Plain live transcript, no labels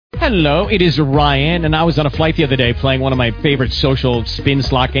Hello, it is Ryan, and I was on a flight the other day playing one of my favorite social spin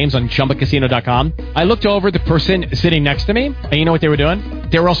slot games on ChumbaCasino.com. I looked over at the person sitting next to me, and you know what they were doing?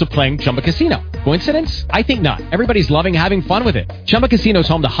 They were also playing Chumba Casino. Coincidence? I think not. Everybody's loving having fun with it. Chumba Casino is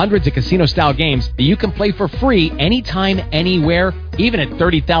home to hundreds of casino-style games that you can play for free anytime, anywhere, even at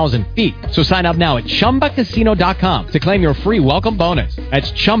 30,000 feet. So sign up now at ChumbaCasino.com to claim your free welcome bonus.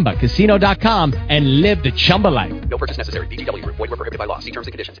 That's ChumbaCasino.com and live the Chumba life. No purchase necessary. BWS. Void where prohibited by law. See terms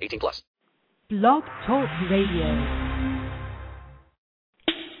and conditions. 18+. Blog Talk Radio.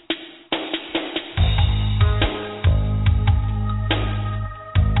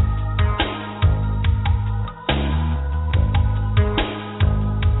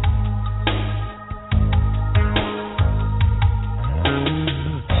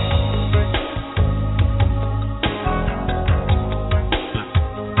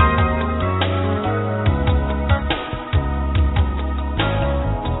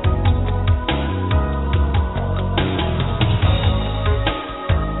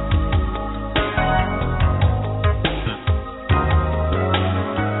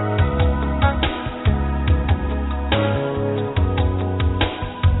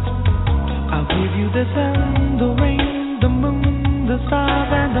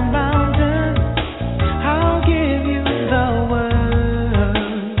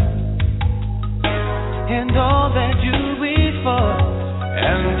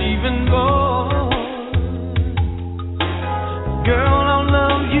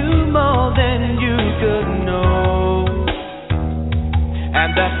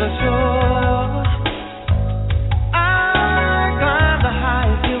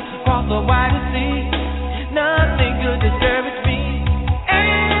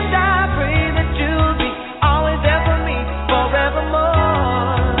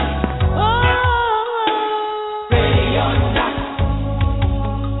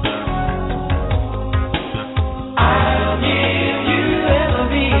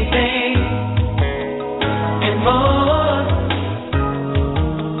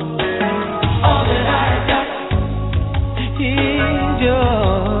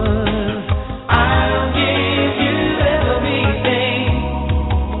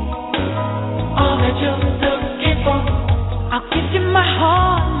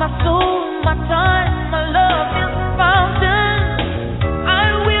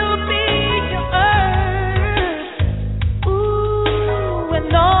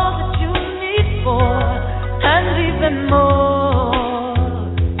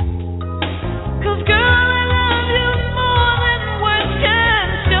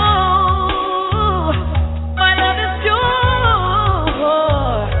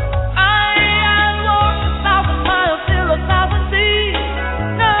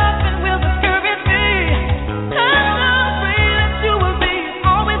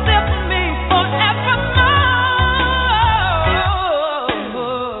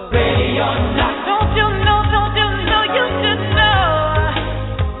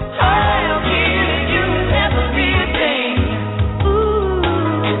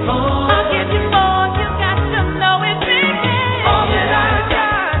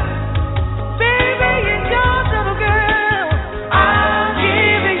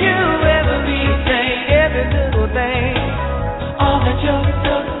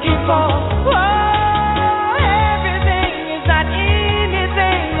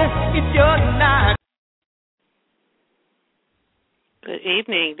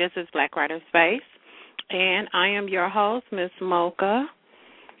 This is Black Writer Space, and I am your host, Miss Mocha.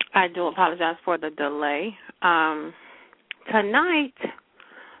 I do apologize for the delay. Tonight,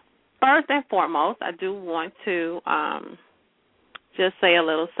 first and foremost, I do want to just say a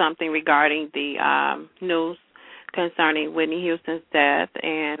little something regarding the news concerning Whitney Houston's death,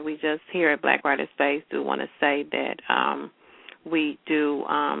 and we just here at Black Writer Space do want to say that we do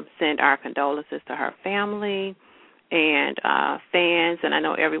send our condolences to her family and fans, and I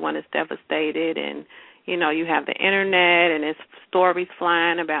know everyone is devastated, and, you know, you have the internet, and there's stories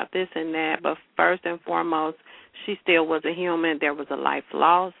flying about this and that, but first and foremost, she still was a human. There was a life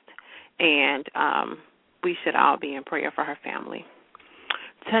lost, and we should all be in prayer for her family.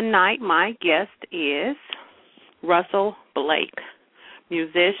 Tonight, my guest is Russel Blake,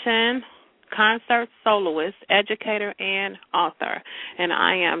 musician, concert soloist, educator, and author, and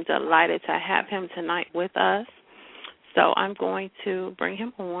I am delighted to have him tonight with us. So I'm going to bring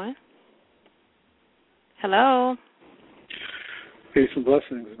him on. Hello. Peace and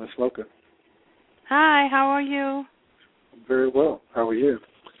blessings, Ms. Mocha. Hi, how are you? I'm very well. How are you?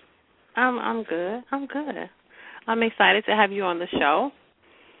 I'm good. I'm excited to have you on the show.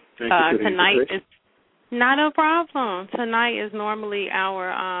 Thank you for the tonight invitation. Not a problem. Tonight is normally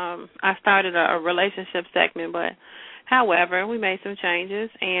our, I started a relationship segment, but however, we made some changes,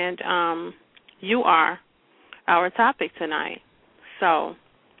 and you are our topic tonight. So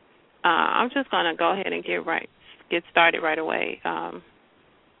I'm just going to go ahead and get started right away.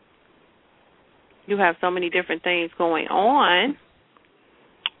 You have so many different things going on.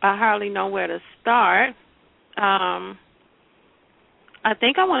 I hardly know where to start. I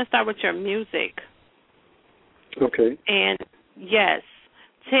think I want to start with your music. Okay. And yes,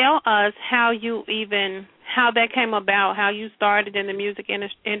 tell us how that came about, how you started in the music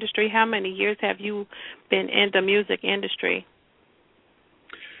industry. How many years have you been in the music industry?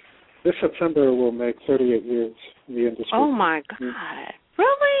 This September will make 38 years in the industry. Oh, my God. Mm-hmm.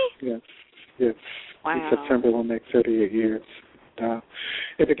 Really? Yes. Wow. In September will make 38 years.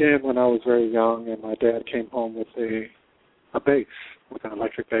 It began when I was very young, and my dad came home with a bass, with an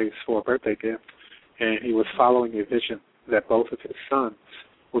electric bass for a birthday gift, and he was following a vision that both of his sons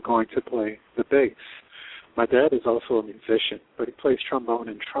were going to play the bass. My dad is also a musician, but he plays trombone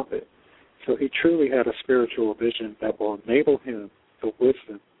and trumpet, so he truly had a spiritual vision that will enable him the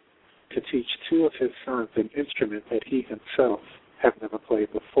wisdom to teach two of his sons an instrument that he himself had never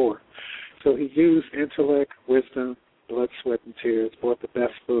played before. So he used intellect, wisdom, blood, sweat, and tears, bought the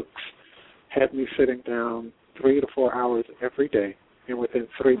best books, had me sitting down 3 to 4 hours every day, and within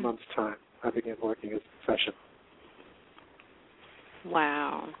 3 months' time, I began working as a professional.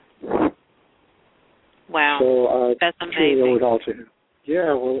 Wow. So that's I truly owe amazing. it all to him.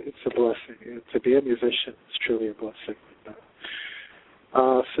 Yeah, well, it's a blessing. And to be a musician is truly a blessing.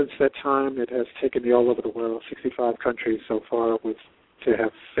 Since that time, it has taken me all over the world, 65 countries so far, to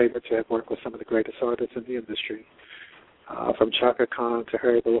have worked with some of the greatest artists in the industry. From Chaka Khan to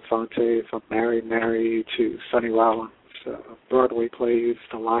Harry Belafonte, from Mary to Sonny Rollins, Broadway plays,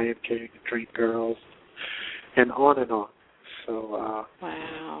 The Lion King, Dreamgirls, and on and on. So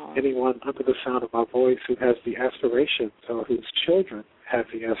wow. Anyone under the sound of my voice who has the aspiration, or whose children have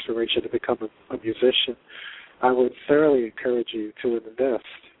the aspiration to become a musician, I would thoroughly encourage you to invest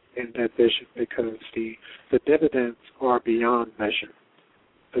in that vision, because the dividends are beyond measure.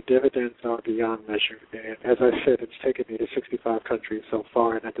 The dividends are beyond measure. And as I said, it's taken me to 65 countries so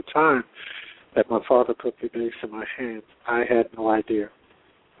far. And at the time that my father put the bass in my hands, I had no idea.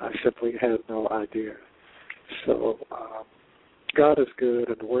 I simply had no idea. So God is good,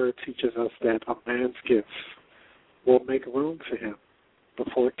 and the Word teaches us that a man's gifts will make room for him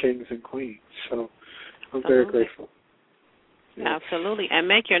before kings and queens. So I'm very grateful. Yes. Absolutely. And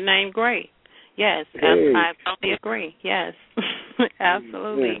make your name great. Yes, hey. I totally agree. Yes,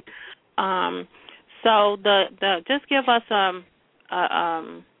 absolutely. Yeah. So just give us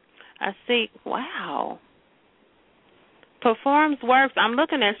I see. Wow. Performs works. I'm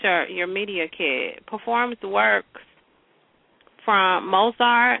looking at your media kit. Performs works from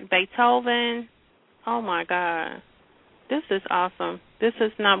Mozart, Beethoven. Oh my God, this is awesome. This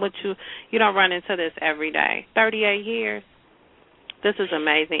is not what you don't run into this every day. 38 years. This is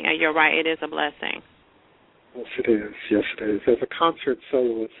amazing, and you're right, it is a blessing. Yes, it is. Yes, it is. As a concert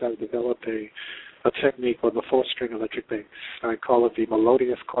soloist, I've developed a technique on the 4-string electric bass. I call it the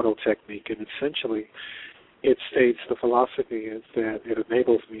melodious chordal technique, and essentially it states the philosophy is that it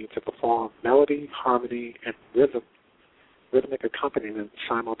enables me to perform melody, harmony, and rhythmic accompaniment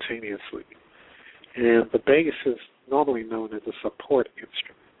simultaneously. And the bass is normally known as a support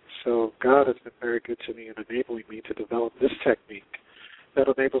instrument. So God has been very good to me in enabling me to develop this technique that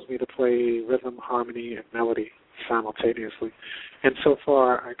enables me to play rhythm, harmony, and melody simultaneously. And so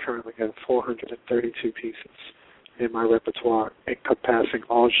far, I currently have 432 pieces in my repertoire, encompassing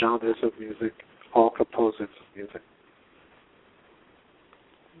all genres of music, all composers of music.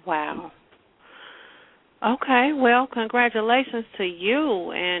 Wow. Okay, well, congratulations to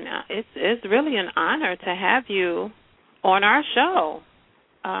you, and it's really an honor to have you on our show.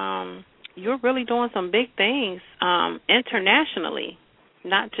 You're really doing some big things internationally,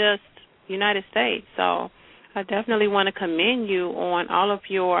 not just United States. So I definitely want to commend you on all of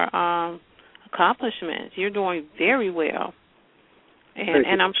your accomplishments. You're doing very well,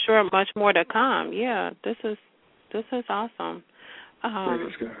 and I'm sure much more to come. Yeah, this is awesome.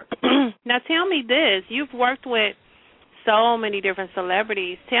 Now tell me this: you've worked with so many different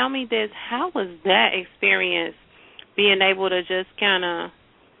celebrities. Tell me this: how was that experience, being able to just kind of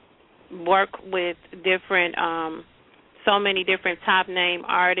work with different, so many different top name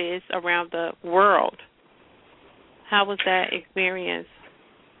artists around the world? How was that experience?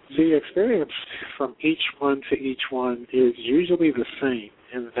 The experience from each one to each one is usually the same,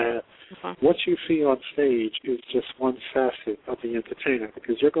 in that what you see on stage is just one facet of the entertainer,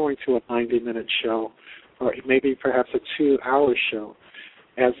 because you're going to a 90-minute show or maybe perhaps a 2-hour show.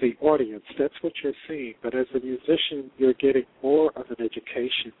 As the audience, that's what you're seeing. But as a musician, you're getting more of an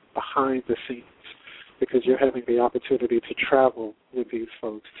education behind the scenes because you're having the opportunity to travel with these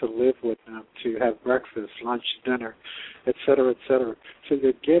folks, to live with them, to have breakfast, lunch, dinner, et cetera, et cetera. So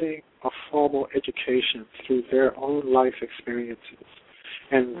you're getting a formal education through their own life experiences.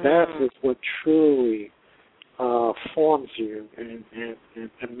 And that is what truly forms you and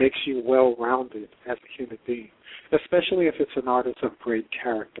makes you well-rounded as a human being, especially if it's an artist of great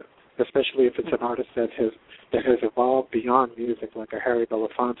character, especially if it's an artist that has evolved beyond music, like a Harry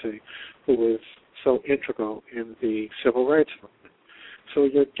Belafonte, who was so integral in the civil rights movement. So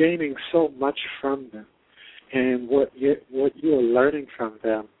you're gaining so much from them, and what you are learning from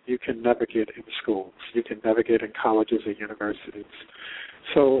them, you can never get in schools, you can never get in colleges or universities.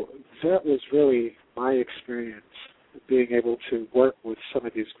 So that was really my experience, being able to work with some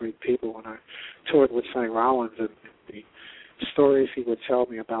of these great people when I toured with St. Rollins, and the stories he would tell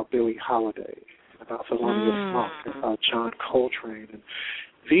me about Billie Holiday, about Thelonious Monk, about John Coltrane. And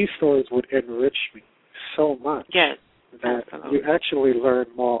these stories would enrich me so much that you actually learn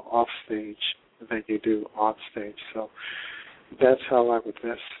more off stage than you do on stage. So that's how I would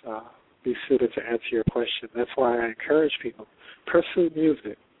best be suited to answer your question. That's why I encourage people, pursue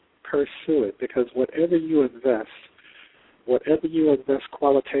music, pursue it, because whatever you invest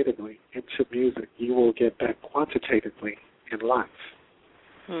qualitatively into music, you will get back quantitatively in life.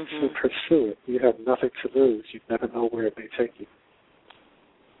 So pursue it. You have nothing to lose. You never know where it may take you.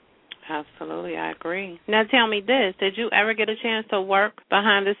 Absolutely, I agree. Now tell me this, did you ever get a chance to work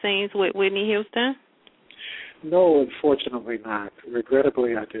behind the scenes with Whitney Houston? No, unfortunately not.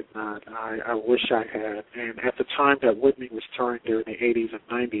 Regrettably, I did not. I wish I had. And at the time that Whitney was touring during the 80s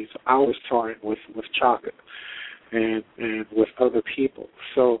and 90s, I was touring with Chaka and with other people.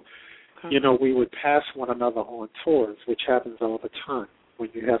 So, we would pass one another on tours, which happens all the time. When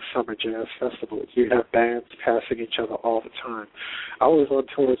you have summer jazz festivals, you have bands passing each other all the time. I was on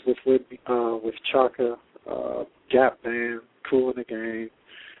tours with Whitney, with Chaka, Gap Band, Kool and the Gang.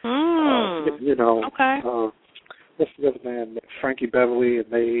 What's the other band? Frankie Beverly and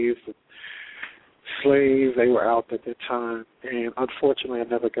Maze, and Slave. They were out at that time, and unfortunately, I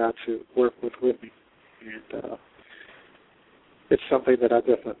never got to work with Whitney, and it's something that I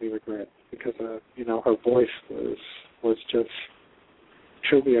definitely regret because her voice was just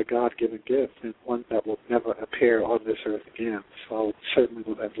truly a God-given gift and one that will never appear on this earth again. So I certainly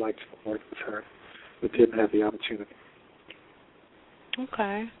would have liked to work with her, but didn't have the opportunity.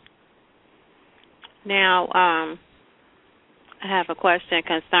 Okay. Now, I have a question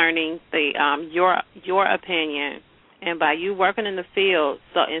concerning the your opinion, and by you working in the field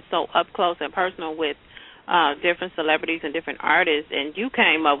so up close and personal with different celebrities and different artists, and you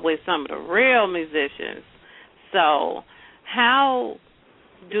came up with some of the real musicians. So, how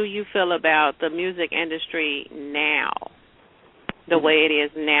do you feel about the music industry now, the way it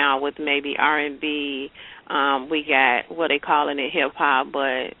is now with maybe R&B? We got what they calling it hip hop,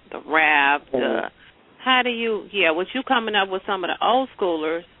 but the rap, how do you, with you coming up with some of the old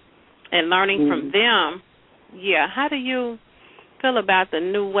schoolers and learning from them, how do you feel about the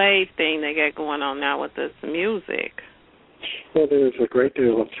new wave thing they got going on now with this music? Well, there's a great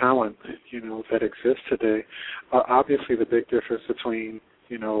deal of talent, that exists today. Obviously, the big difference between,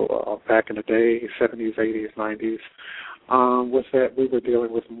 back in the day, 70s, 80s, 90s, was that we were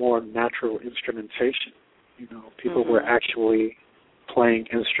dealing with more natural instrumentation. People were actually playing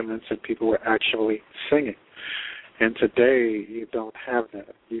instruments and people were actually singing. And today, you don't have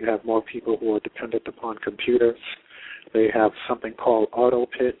that. You have more people who are dependent upon computers. They have something called auto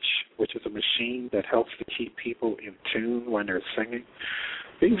pitch, which is a machine that helps to keep people in tune when they're singing.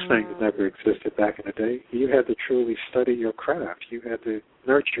 These things never existed back in the day. You had to truly study your craft. You had to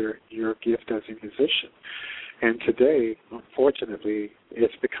nurture your gift as a musician. And today, unfortunately,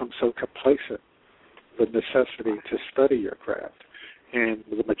 it's become so complacent, the necessity to study your craft. And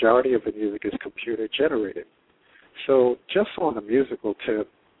the majority of the music is computer-generated. So just on a musical tip,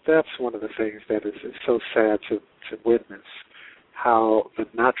 that's one of the things that is so sad to witness, how the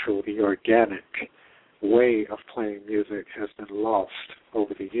natural, the organic way of playing music has been lost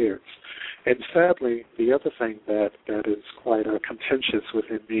over the years. And sadly, the other thing that is quite contentious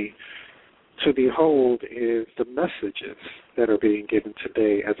within me to behold is the messages that are being given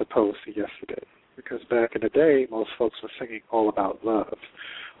today as opposed to yesterday. Because back in the day, most folks were singing all about love,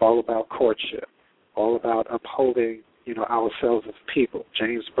 all about courtship, all about upholding, ourselves as people.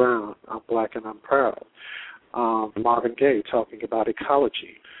 James Brown, I'm Black and I'm Proud. Marvin Gaye talking about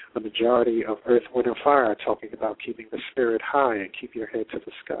ecology. The majority of Earth, Wind, and Fire are talking about keeping the spirit high and keep your head to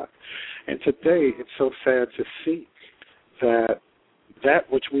the sky. And today, it's so sad to see that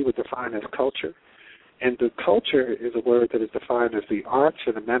which we would define as culture, and the culture is a word that is defined as the arts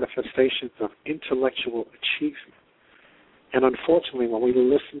and the manifestations of intellectual achievement. And unfortunately, when we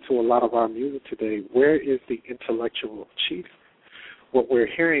listen to a lot of our music today, where is the intellectual achievement? What we're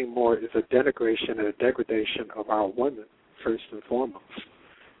hearing more is a denigration and a degradation of our women, first and foremost.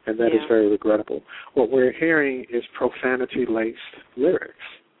 And that is very regrettable. What we're hearing is profanity-laced lyrics.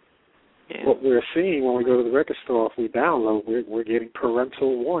 Yeah. What we're seeing when we go to the record store, if we download, we're getting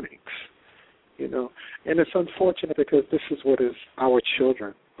parental warnings. You know, and it's unfortunate because this is what our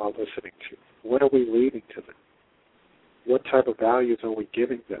children are listening to. What are we reading to them? What type of values are we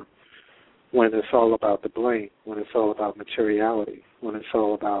giving them when it's all about the blame, when it's all about materiality, when it's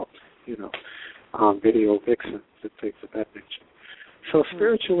all about, video vixens and things of that nature? So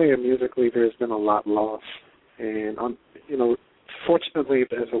spiritually and musically, there's been a lot lost. And, fortunately,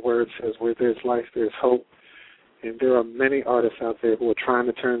 as the word says, where there's life, there's hope. And there are many artists out there who are trying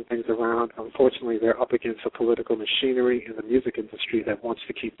to turn things around. Unfortunately, they're up against a political machinery in the music industry that wants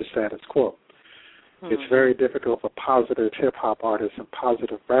to keep the status quo. Mm-hmm. It's very difficult for positive hip-hop artists and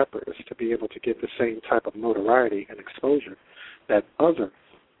positive rappers to be able to get the same type of notoriety and exposure that others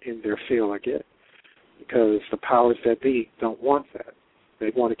in their field are getting, because the powers that be don't want that. They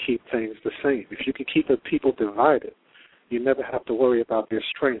want to keep things the same. If you can keep the people divided, you never have to worry about their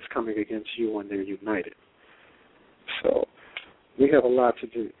strengths coming against you when they're united. So we have a lot to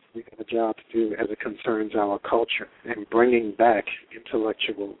do. We have a job to do as it concerns our culture and bringing back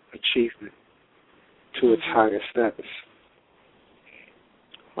intellectual achievement to its highest status.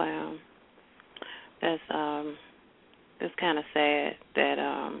 Wow. That's kind of sad that,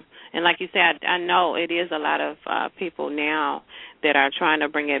 and like you said, I know it is a lot of people now that are trying to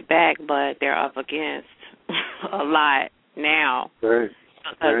bring it back, but they're up against a lot now. Right.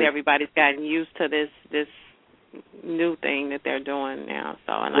 Because everybody's gotten used to this new thing that they're doing now.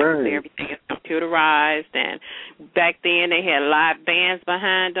 So, and like I say, everything is computerized, and back then they had live bands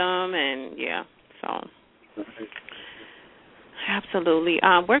behind them, and so. Absolutely.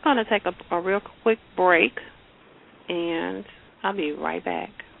 We're going to take a real quick break, and I'll be right back.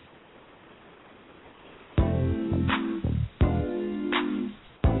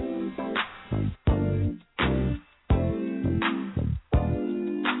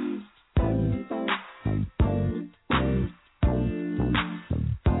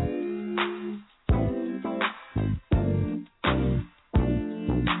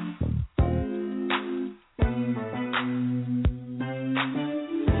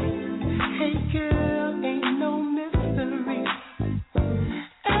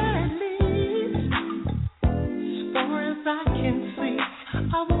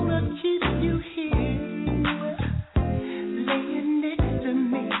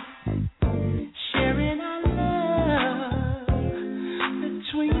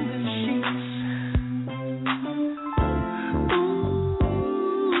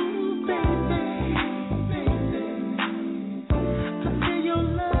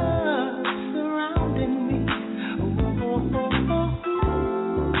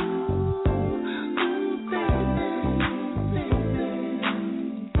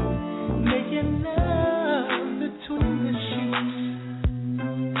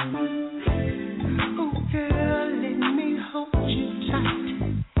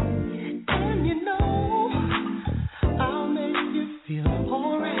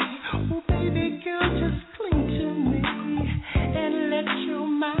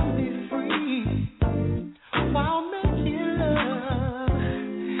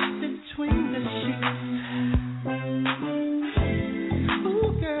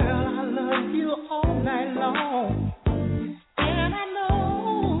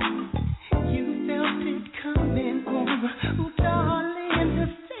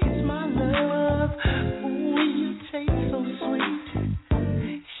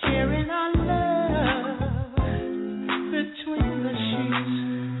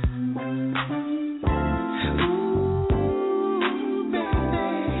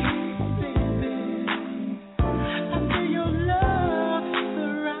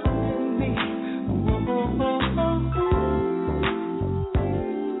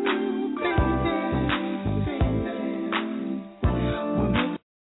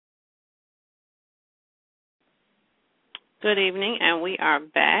 Good evening, and we are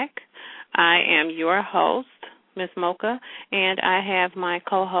back. I am your host, Miss Mocha, and I have my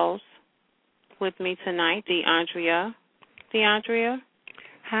co-host with me tonight, DeAndrea. DeAndrea?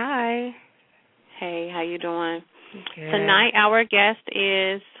 Hi. Hey, how you doing? Good. Tonight, our guest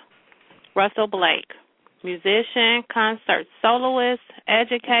is Russel Blake, musician, concert soloist,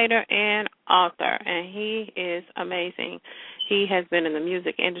 educator, and author, and he is amazing. He has been in the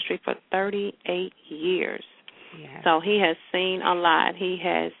music industry for 38 years, so he has seen a lot. He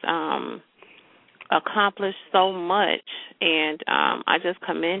has accomplished so much, and I just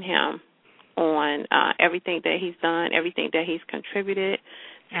commend him on everything that he's done, everything that he's contributed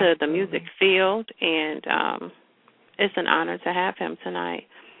to the music field, and it's an honor to have him tonight.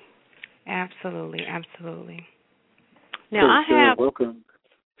 Absolutely, absolutely. Now, I have... Welcome,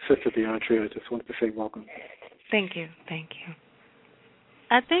 Sister DeAndre. I just wanted to say welcome. Thank you, thank you.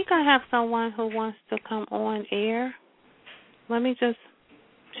 I think I have someone who wants to come on air. Let me just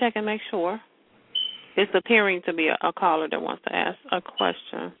check and make sure. It's appearing to be a caller that wants to ask a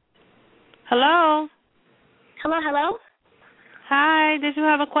question. Hello? Hello? Hi, did you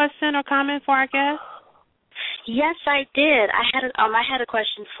have a question or comment for our guest? Yes, I did. I had a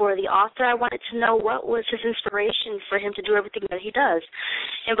question for the author. I wanted to know what was his inspiration for him to do everything that he does,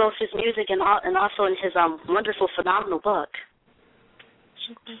 in both his music and also in his wonderful, phenomenal book.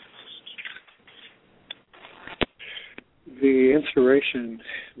 The inspiration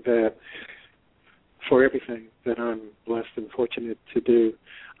that for everything that I'm blessed and fortunate to do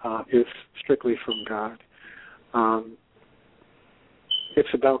is strictly from God. It's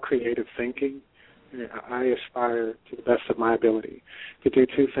about creative thinking. I aspire to the best of my ability to do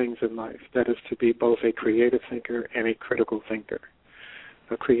two things in life. That is to be both a creative thinker and a critical thinker.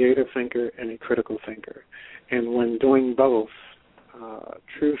 A creative thinker and a critical thinker. And when doing both,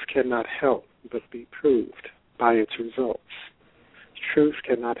 truth cannot help but be proved by its results. Truth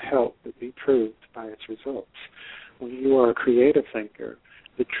cannot help but be proved by its results. When you are a creative thinker,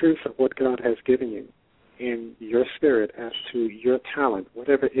 the truth of what God has given you in your spirit as to your talent,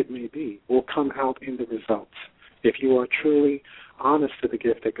 whatever it may be, will come out in the results. If you are truly honest to the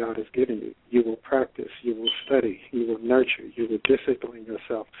gift that God has given you, you will practice, you will study, you will nurture, you will discipline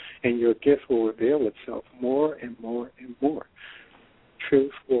yourself, and your gift will reveal itself more and more and more.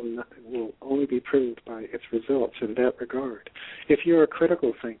 Truth will only be proved by its results in that regard. If you're a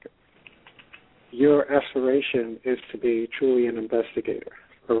critical thinker, your aspiration is to be truly an investigator,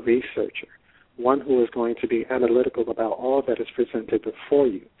 a researcher, one who is going to be analytical about all that is presented before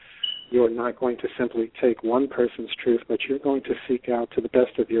you. You're not going to simply take one person's truth, but you're going to seek out to the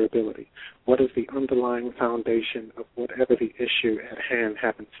best of your ability what is the underlying foundation of whatever the issue at hand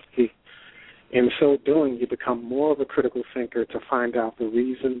happens to be. In so doing, you become more of a critical thinker to find out the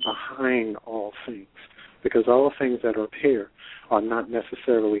reason behind all things, because all things that appear are not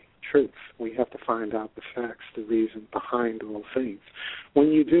necessarily truth. We have to find out the facts, the reason behind all things. When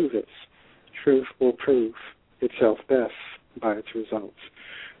you do this, truth will prove itself best by its results.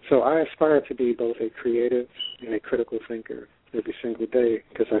 So I aspire to be both a creative and a critical thinker every single day,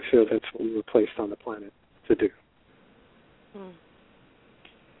 because I feel that's what we were placed on the planet to do.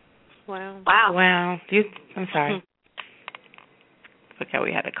 Wow. I'm sorry. Okay,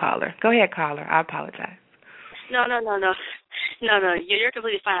 we had a caller. Go ahead, caller. I apologize. No. You're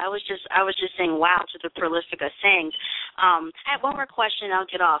completely fine. I was just saying wow to the prolific of sayings. I have one more question and I'll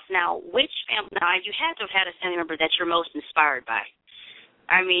get off. Now, now you had to have had a family member that you're most inspired by.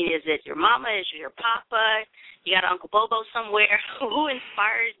 I mean, is it your mama? Is it your papa? You got Uncle Bobo somewhere? Who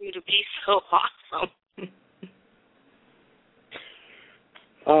inspires you to be so awesome?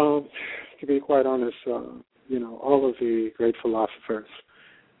 To be quite honest, all of the great philosophers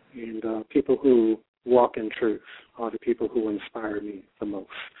and people who walk in truth are the people who inspire me the most,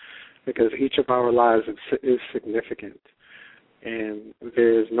 because each of our lives is significant, and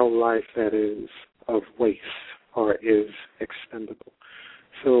there is no life that is of waste or is expendable.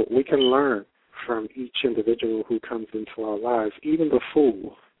 So we can learn from each individual who comes into our lives. Even the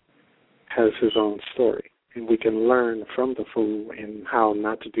fool has his own story. And we can learn from the fool and how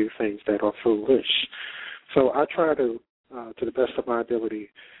not to do things that are foolish. So I try to the best of my ability,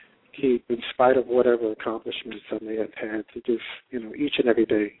 keep, in spite of whatever accomplishments I may have had, to just, each and every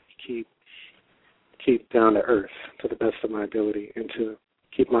day keep down to earth to the best of my ability, and to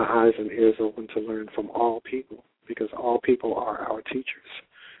keep my eyes and ears open to learn from all people, because all people are our teachers.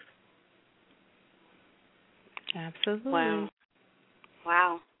 Absolutely.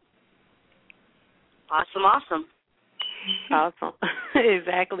 Wow. Awesome.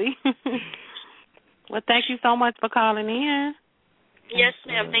 Exactly. Well, thank you so much for calling in. Yes,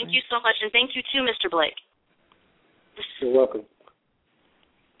 ma'am. Thank you so much. And thank you, too, Mr. Blake. You're welcome.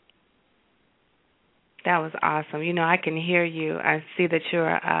 That was awesome. You know, I can hear you. I see that you're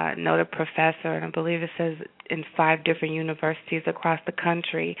a noted professor, and I believe it says in 5 different universities across the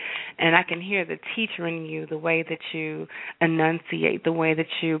country. And I can hear the teacher in you, the way that you enunciate, the way that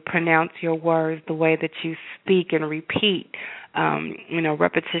you pronounce your words, the way that you speak and repeat. You know,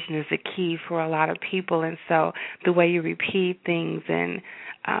 repetition is the key for a lot of people. And so the way you repeat things and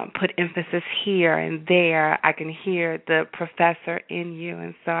put emphasis here and there, I can hear the professor in you.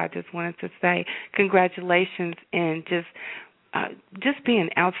 And so I just wanted to say congratulations in just being an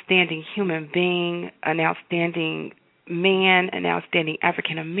outstanding human being, an outstanding man, an outstanding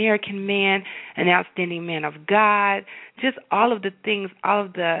African-American man, an outstanding man of God, just all of the things, all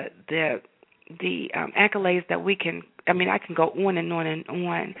of the accolades that we can, I mean, I can go on and on and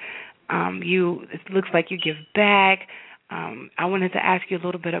on. It looks like you give back. I wanted to ask you a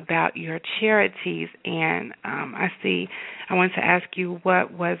little bit about your charities, and I wanted to ask you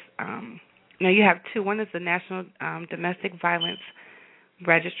what was, now you have 2. One is the National Domestic Violence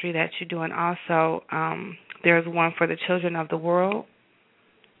Registry that you're doing. Also, there's one for the Children of the World.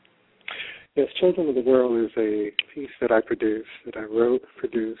 Yes, Children of the World is a piece that I produced, that I wrote,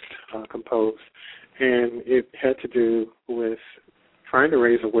 produced, composed, and it had to do with trying to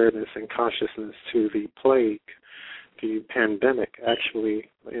raise awareness and consciousness to the plague, the pandemic, actually,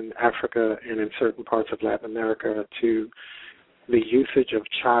 in Africa and in certain parts of Latin America, to the usage of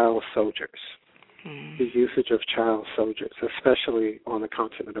child soldiers, the usage of child soldiers, especially on the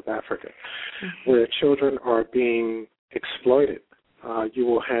continent of Africa, where children are being exploited. You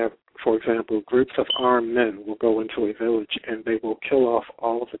will have, for example, groups of armed men will go into a village and they will kill off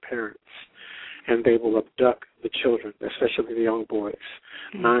all of the parents, and they will abduct the children, especially the young boys,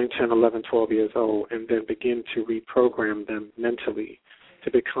 9, 10, 11, 12 years old, and then begin to reprogram them mentally to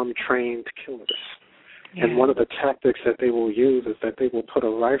become trained killers. Yeah. And one of the tactics that they will use is that they will put a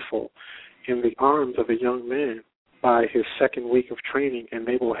rifle in the arms of a young man by his 2nd week of training, and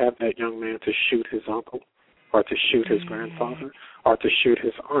they will have that young man to shoot his uncle or to shoot his grandfather or to shoot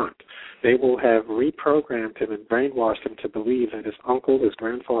his aunt. They will have reprogrammed him and brainwashed him to believe that his uncle, his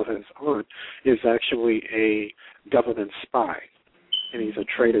grandfather, his aunt is actually a government spy, and he's a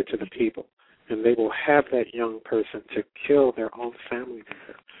traitor to the people. And they will have that young person to kill their own family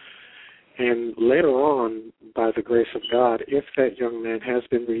member. And later on, by the grace of God, if that young man has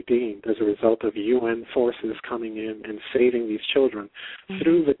been redeemed as a result of UN forces coming in and saving these children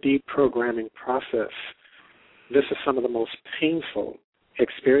through the deprogramming process, this is some of the most painful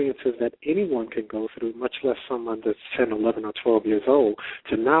experiences that anyone can go through, much less someone that's 10, 11, or 12 years old,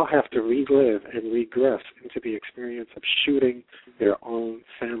 to now have to relive and regress into the experience of shooting their own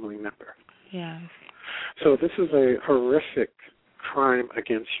family member. Yeah. So this is a horrific crime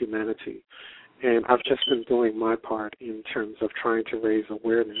against humanity, and I've just been doing my part in terms of trying to raise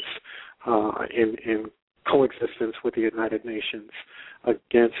awareness in coexistence with the United Nations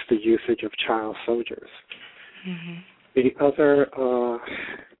against the usage of child soldiers. The other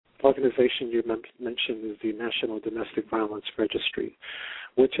organization you mentioned is the National Domestic Violence Registry,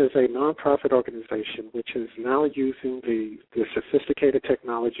 which is a nonprofit organization which is now using the sophisticated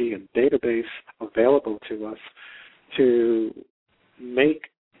technology and database available to us to make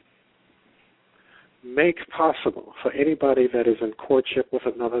possible for anybody that is in courtship with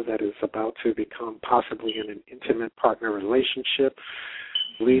another, that is about to become possibly in an intimate partner relationship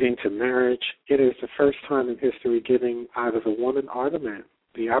leading to marriage. It is the first time in history giving either the woman or the man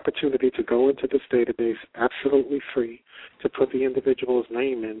the opportunity to go into this database absolutely free, to put the individual's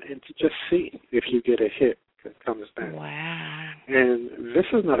name in, and to just see if you get a hit that comes back. Wow. And this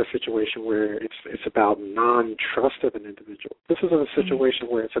is not a situation where it's about non-trust of an individual. This is a situation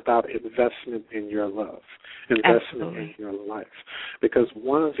where it's about investment in your love, investment in your life. Because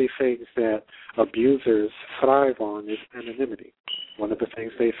one of the things that abusers thrive on is anonymity. One of the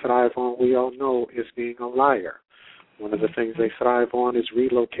things they thrive on, we all know, is being a liar. One of the things they thrive on is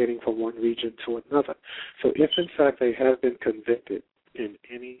relocating from one region to another. So if, in fact, they have been convicted in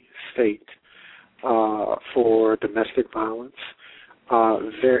any state for domestic violence,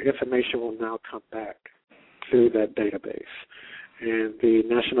 their information will now come back through that database. And the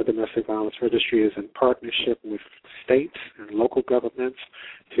National Domestic Violence Registry is in partnership with states and local governments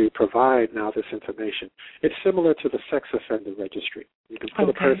to provide now this information. It's similar to the sex offender registry. You can put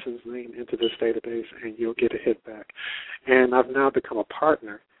a person's name into this database and you'll get a hit back. And I've now become a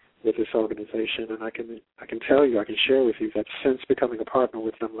partner with this organization, and I can tell you, I can share with you that since becoming a partner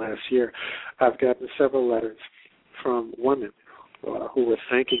with them last year, I've gotten several letters from women who were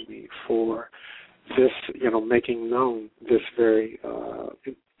thanking me for this, making known this very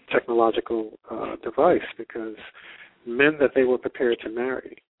technological device, because men that they were prepared to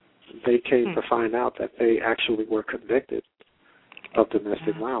marry, they came to find out that they actually were convicted of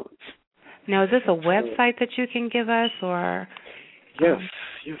domestic violence. Now, is this a website that you can give us, or? Yes,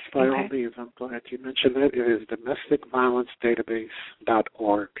 by all means. I'm glad you mentioned that. It is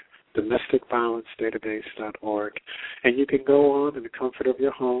domesticviolencedatabase.org, domesticviolencedatabase.org. And you can go on in the comfort of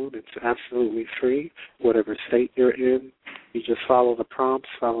your home. It's absolutely free, whatever state you're in. You just follow the prompts,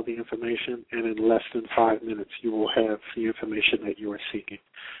 follow the information, and in less than 5 minutes you will have the information that you are seeking.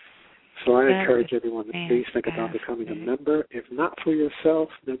 So I encourage everyone to please think about becoming a member, if not for yourself,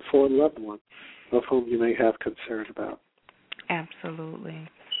 then for a loved one of whom you may have concern about. Absolutely.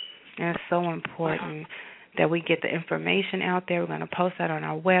 And it's so important that we get the information out there. We're going to post that on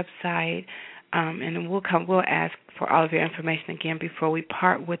our website, and then we'll ask for all of your information again before we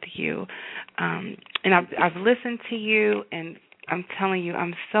part with you. And I've listened to you, and I'm telling you,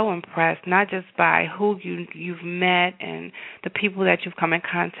 I'm so impressed, not just by who you've met and the people that you've come in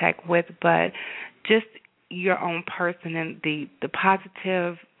contact with, but just your own person and the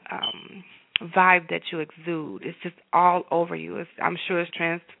positive vibe that you exude. It's just all over you. I'm sure it's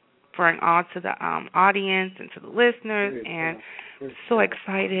transferring all to the audience and to the listeners, and so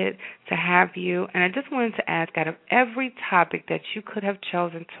excited to have you. And I just wanted to ask, out of every topic that you could have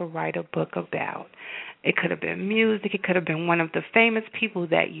chosen to write a book about, it could have been music, it could have been one of the famous people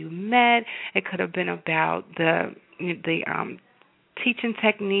that you met, it could have been about the teaching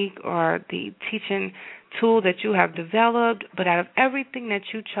technique or the teaching tool that you have developed, but out of everything that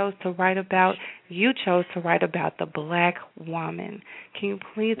you chose to write about, you chose to write about the Black woman. Can you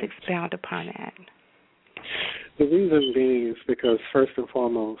please expound upon that? The reason being is because, first and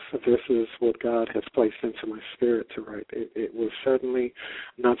foremost, this is what God has placed into my spirit to write. It was certainly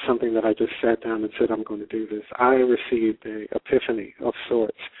not something that I just sat down and said, I'm going to do this. I received an epiphany of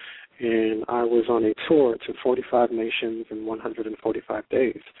sorts, and I was on a tour to 45 nations in 145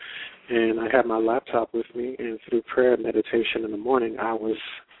 days. And I had my laptop with me, and through prayer and meditation in the morning, I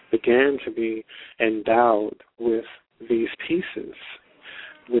began to be endowed with these pieces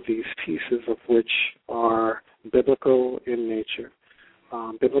of which are biblical in nature,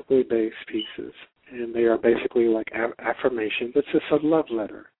 biblically based pieces. And they are basically like affirmations. It's just a love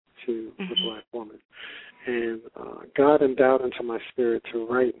letter to the Black woman. And God endowed into my spirit to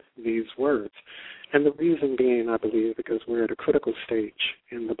write these words. And the reason being, I believe, because we're at a critical stage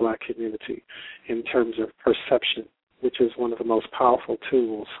in the Black community in terms of perception, which is one of the most powerful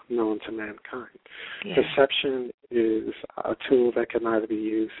tools known to mankind. Yeah. Perception is a tool that can either be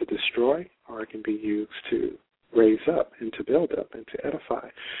used to destroy or it can be used to raise up and to build up and to edify.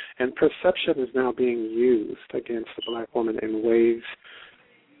 And perception is now being used against the Black woman in ways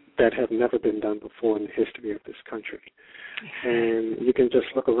that have never been done before in the history of this country. And you can just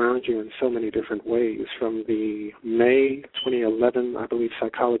look around you in so many different ways, from the May 2011, I believe,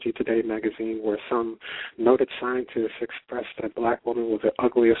 Psychology Today magazine, where some noted scientists expressed that Black woman was the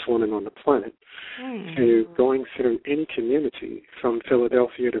ugliest woman on the planet, to going through any community from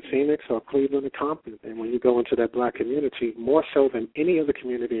Philadelphia to Phoenix or Cleveland to Compton. And when you go into that Black community, more so than any other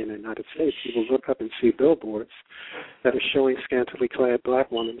community in the United States, you will look up and see billboards that are showing scantily clad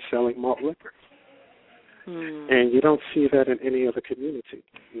Black women selling malt liquor. And you don't see that in any other community.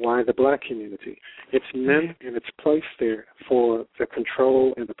 Why the Black community? It's meant and it's placed there for the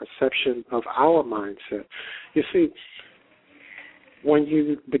control and the perception of our mindset. You see, when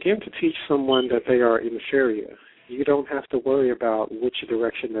you begin to teach someone that they are inferior, you don't have to worry about which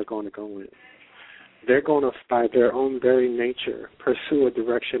direction they're going to go in. They're going to, by their own very nature, pursue a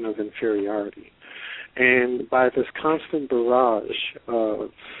direction of inferiority. And by this constant barrage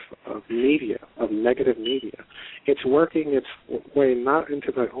of media, of negative media, it's working its way not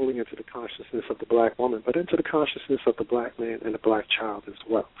only into the consciousness of the Black woman, but into the consciousness of the Black man and the Black child as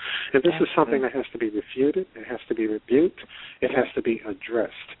well. And this is something that has to be refuted, it has to be rebuked, it has to be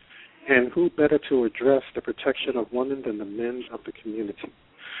addressed. And who better to address the protection of women than the men of the community?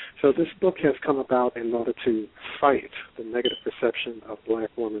 So this book has come about in order to fight the negative perception of Black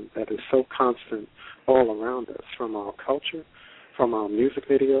women that is so constant all around us, from our culture, from our music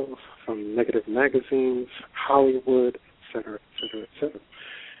videos, from negative magazines, Hollywood, et cetera, et cetera, et cetera.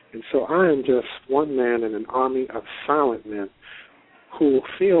 And so I am just one man in an army of silent men who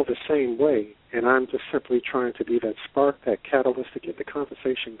feel the same way, and I'm just simply trying to be that spark, that catalyst to get the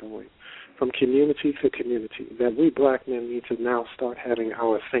conversation going from community to community, that we Black men need to now start having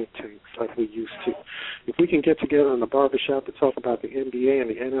our think tanks like we used to. If we can get together in the barbershop to talk about the NBA and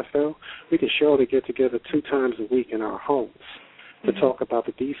the NFL, we can surely get together 2 times a week in our homes to talk about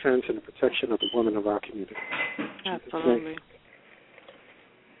the defense and the protection of the women of our community. Absolutely.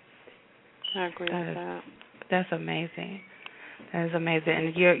 I agree with that. That's amazing. That is amazing,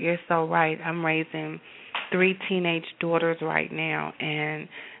 and you're so right. I'm raising 3 teenage daughters right now, and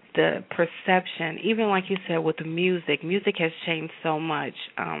the perception, even like you said with the music has changed so much.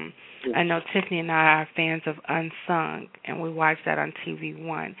 I know Tiffany and I are fans of Unsung, and we watch that on TV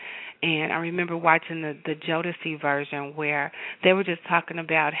One. And I remember watching the Jodeci version where they were just talking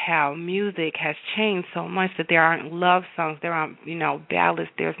about how music has changed so much that there aren't love songs, there aren't, ballads,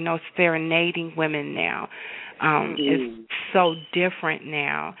 there's no serenading women now. It's so different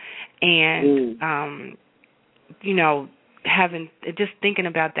now. And, just thinking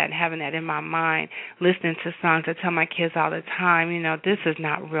about that and having that in my mind, listening to songs, I tell my kids all the time, this is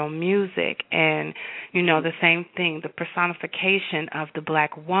not real music. And, the same thing, the personification of the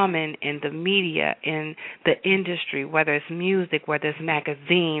black woman in the media, in the industry, whether it's music, whether it's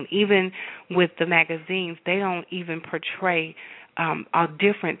magazine, even with the magazines, they don't even portray all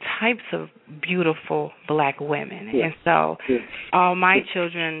different types of beautiful black women. And so all my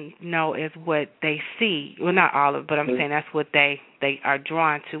children know is what they see. Well, not all of it, but I'm saying that's what they are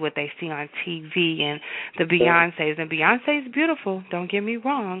drawn to, what they see on TV and the Beyoncés. And Beyoncé is beautiful, don't get me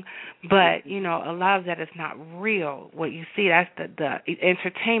wrong, but, a lot of that is not real. What you see, that's the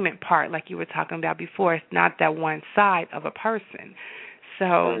entertainment part, like you were talking about before. It's not that one side of a person.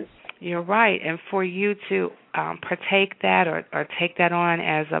 So you're right, and for you to partake that or take that on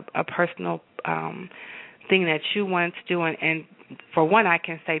as a personal thing that you want to do, and for one, I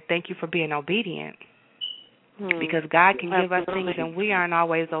can say thank you for being obedient, because God can give us things, and we aren't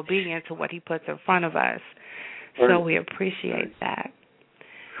always obedient to what He puts in front of us. So we appreciate that.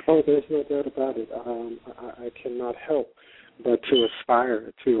 Oh, there's no doubt about it. I cannot help but to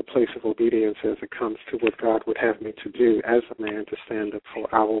aspire to a place of obedience as it comes to what God would have me to do as a man to stand up for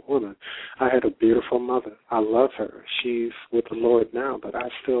our woman. I had a beautiful mother. I love her. She's with the Lord now, but I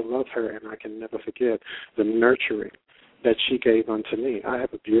still love her, and I can never forget the nurturing that she gave unto me. I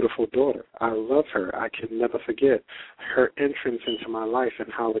have a beautiful daughter. I love her. I can never forget her entrance into my life and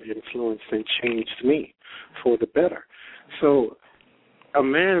how it influenced and changed me for the better. So a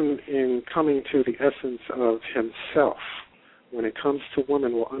man, in coming to the essence of himself, when it comes to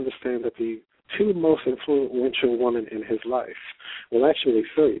women, will understand that the two most influential women in his life, well, actually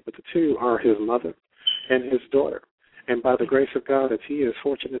 3, but the 2 are his mother and his daughter. And by the grace of God, if he is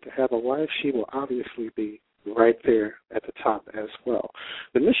fortunate to have a wife, she will obviously be right there at the top as well.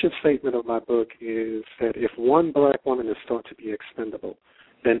 The mission statement of my book is that if one black woman is thought to be expendable,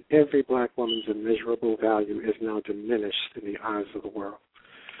 then every black woman's immeasurable value is now diminished in the eyes of the world.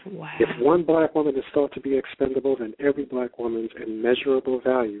 Wow. If one black woman is thought to be expendable, then every black woman's immeasurable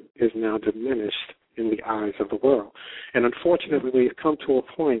value is now diminished in the eyes of the world. And unfortunately, we've come to a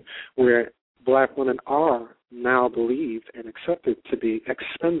point where black women are now believed and accepted to be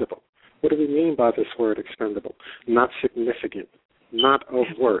expendable. What do we mean by this word expendable? Not significant, not of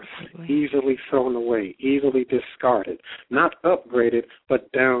worth, easily thrown away, easily discarded, not upgraded,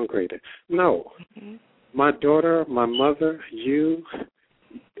 but downgraded. No. My daughter, my mother, you,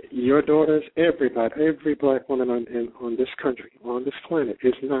 your daughters, everybody, every black woman on this country, on this planet,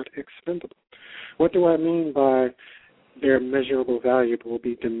 is not expendable. What do I mean by their measurable value will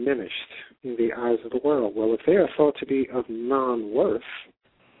be diminished in the eyes of the world? Well, if they are thought to be of non-worth,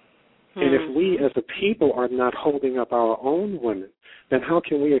 and if we as a people are not holding up our own women, then how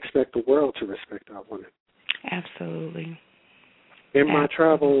can we expect the world to respect our women? Absolutely. In my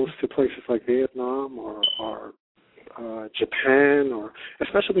travels to places like Vietnam or Japan, or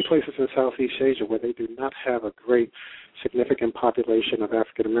especially places in Southeast Asia where they do not have a great significant population of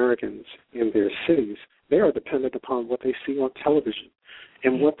African Americans in their cities, they are dependent upon what they see on television.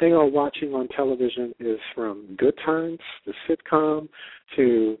 And what they are watching on television is from Good Times, the sitcom,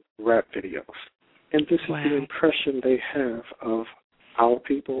 to rap videos. And this is the impression they have of our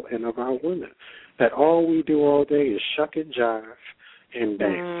people and of our women, that all we do all day is shuck and jive and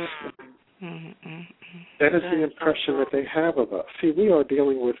dance. That is the impression that they have of us. See, we are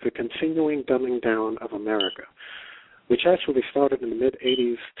dealing with the continuing dumbing down of America, which actually started in the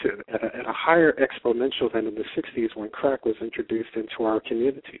mid-'80s at a higher exponential than in the 60s when crack was introduced into our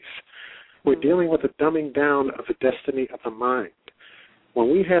communities. We're dealing with the dumbing down of the destiny of the mind.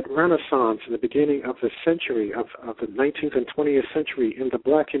 When we had Renaissance in the beginning of the century, of the 19th and 20th century in the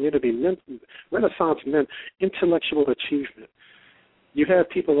black community, Renaissance meant intellectual achievement. You had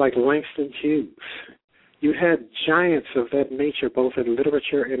people like Langston Hughes. You had giants of that nature, both in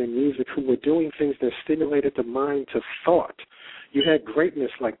literature and in music, who were doing things that stimulated the mind to thought. You had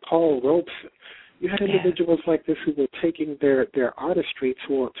greatness like Paul Robeson. You had individuals like this who were taking their artistry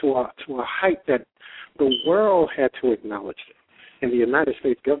to a height that the world had to acknowledge them. And the United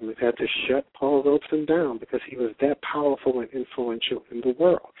States government had to shut Paul Robeson down because he was that powerful and influential in the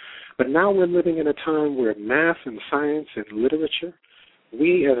world. But now we're living in a time where math and science and literature,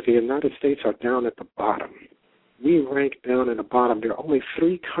 we as the United States are down at the bottom. We rank down in the bottom. There are only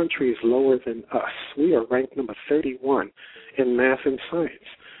 3 countries lower than us. We are ranked number 31 in math and science.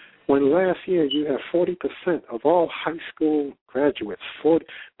 When last year you have 40% of all high school graduates,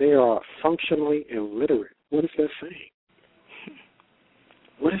 they are functionally illiterate. What is that saying?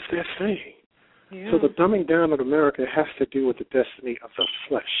 What is that saying? Yeah. So the dumbing down of America has to do with the destiny of the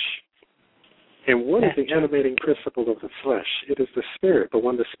flesh. And what is the animating principle of the flesh? It is the spirit. But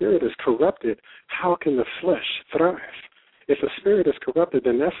when the spirit is corrupted, how can the flesh thrive? If the spirit is corrupted,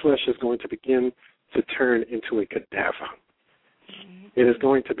 then that flesh is going to begin to turn into a cadaver. It is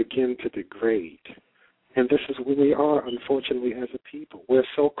going to begin to degrade. And this is where we are, unfortunately, as a people. We're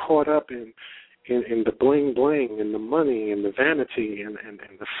so caught up in the bling-bling and the money and the vanity and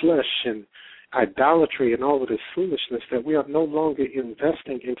the flesh and idolatry and all of this foolishness that we are no longer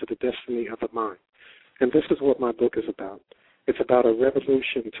investing into the destiny of the mind. And this is what my book is about. It's about a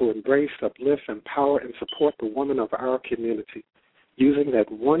revolution to embrace, uplift, empower, and support the woman of our community, using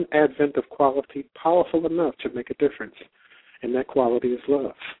that one advent of quality powerful enough to make a difference, and that quality is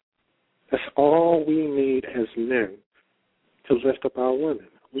love. That's all we need as men to lift up our women.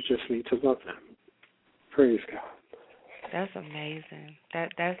 We just need to love them. Praise God. That's amazing.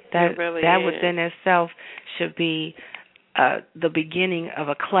 That really within itself should be the beginning of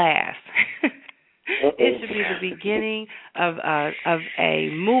a class. It should be the beginning of a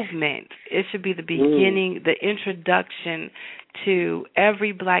movement. It should be the beginning, the introduction to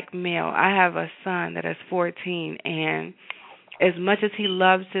every black male. I have a son that is 14, and as much as he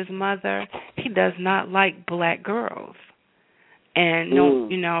loves his mother, he does not like black girls. And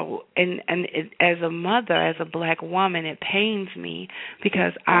as a mother, as a black woman, it pains me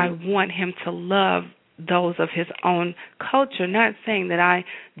because I want him to love those of his own culture. Not saying that I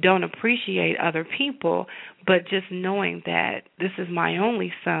don't appreciate other people, but just knowing that this is my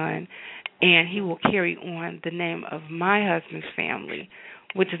only son, and he will carry on the name of my husband's family,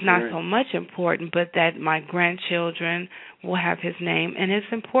 which is not so much important, but that my grandchildren will have his name. And it's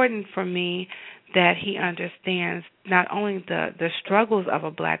important for me that he understands not only the struggles of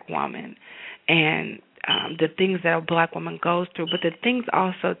a black woman and the things that a black woman goes through, but the things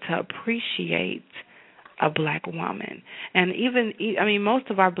also to appreciate a black woman. And most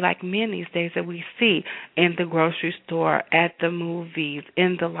of our black men these days that we see in the grocery store, at the movies,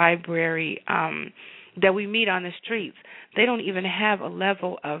 in the library, that we meet on the streets, they don't even have a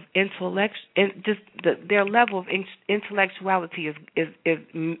level of their level of intellectuality is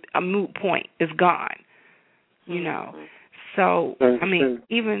a moot point, is gone. So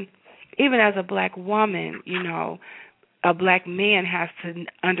even as a black woman, a black man has to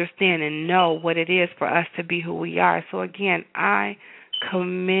understand and know what it is for us to be who we are. So again, I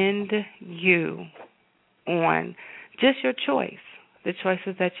commend you on just your choice, the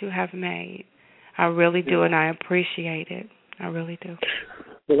choices that you have made. I really do, and I appreciate it. I really do.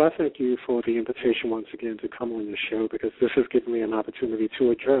 Well, I thank you for the invitation once again to come on your show, because this has given me an opportunity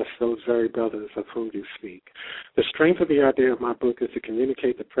to address those very brothers of whom you speak. The strength of the idea of my book is to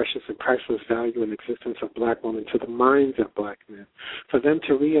communicate the precious and priceless value and existence of black women to the minds of black men, for them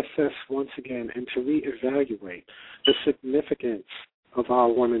to reassess once again and to reevaluate the significance of our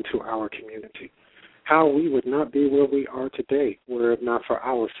women to our community. How we would not be where we are today were it not for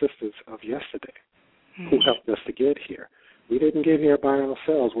our sisters of yesterday who helped us to get here. We didn't get here by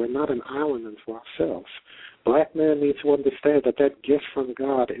ourselves. We're not an island unto ourselves. Black men need to understand that gift from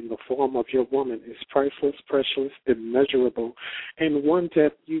God in the form of your woman is priceless, precious, immeasurable, and one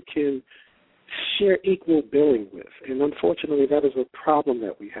that you can share equal billing with. And unfortunately, that is a problem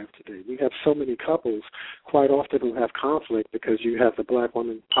that we have today. We have so many couples quite often who have conflict because you have the black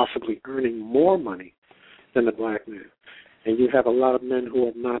woman possibly earning more money than the black man. And you have a lot of men who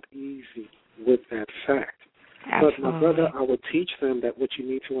are not easy with that fact. Absolutely. But my brother, I would teach them that what you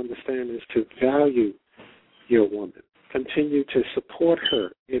need to understand is to value your woman. Continue to support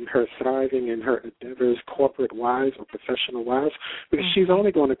her in her thriving in her endeavors, corporate-wise or professional-wise, because she's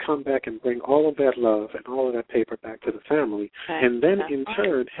only going to come back and bring all of that love and all of that paper back to the family, and then in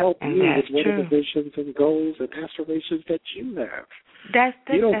turn help you with whatever visions and goals and aspirations that you have.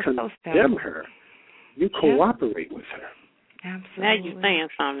 You don't condemn her. You cooperate with her. Absolutely. Now you're saying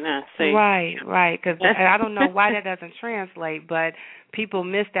something now. See? Right, because I don't know why that doesn't translate, but people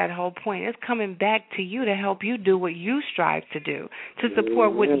miss that whole point. It's coming back to you to help you do what you strive to do, to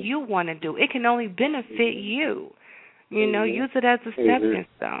support what you want to do. It can only benefit you. Use it as a stepping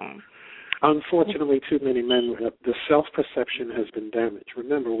stone. Unfortunately, too many men, the self-perception has been damaged.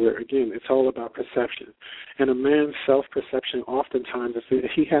 Remember, it's all about perception. And a man's self-perception oftentimes is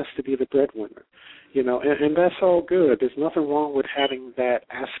that he has to be the breadwinner. And that's all good. There's nothing wrong with having that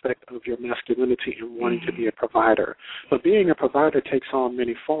aspect of your masculinity and wanting to be a provider. But being a provider takes on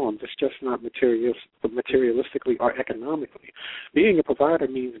many forms. It's just not materialistically or economically. Being a provider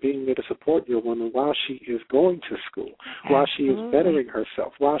means being there to support your woman while she is going to school, while she is bettering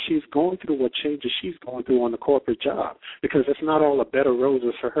herself, while she's going through what changes she's going through on the corporate job, because it's not all a bed of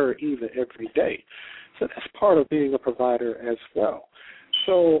roses for her either every day. So that's part of being a provider as well.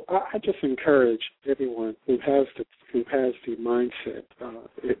 So I just encourage everyone who has the mindset,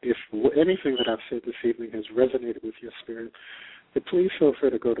 if anything that I've said this evening has resonated with your spirit, then please feel free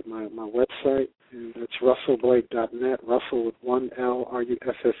to go to my website, and it's RusselBlake.net, Russell with one L,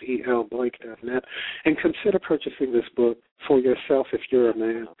 Russel Blake.net, and consider purchasing this book for yourself if you're a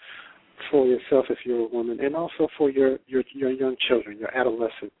man, for yourself if you're a woman, and also for your young children, your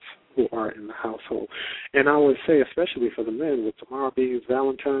adolescents who are in the household. And I would say, especially for the men, with tomorrow being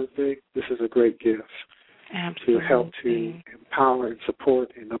Valentine's Day, this is a great gift. Absolutely. To help to empower and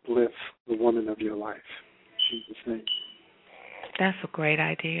support and uplift the woman of your life. In Jesus' name. That's a great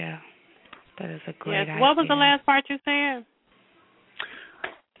idea. That is a great idea. What was the last part you said?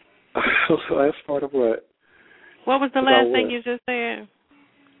 The last part of what? What was the last thing you just said?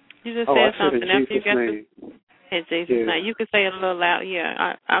 You just said something after you got to. In Jesus' name. You could say it a little loud.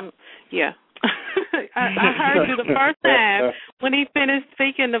 Yeah, I heard you the first time when he finished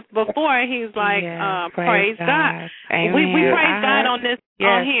speaking before. He was like, praise God. We praise God on this,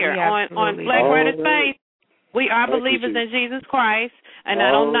 on here, on Black Writer's Space. We are believers in Jesus Christ, and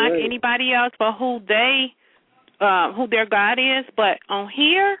I don't knock anybody else for who their God is, but on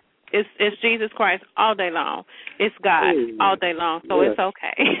here, it's Jesus Christ all day long. It's God all day long, so it's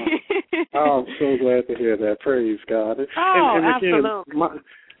okay. I'm so glad to hear that. Praise God. And again, absolutely.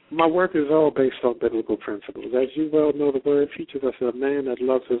 My work is all based on biblical principles. As you well know, the Word teaches us that a man that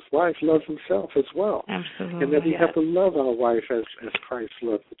loves his wife loves himself as well. Absolutely. And that we have to love our wife as Christ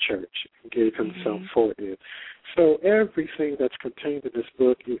loved the church and gave himself for it. So everything that's contained in this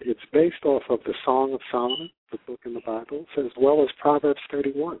book, it's based off of the Song of Solomon, the book in the Bible, as well as Proverbs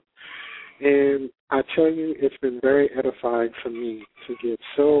 31. And I tell you, it's been very edifying for me to get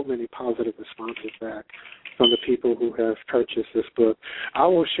so many positive responses back from the people who have purchased this book. I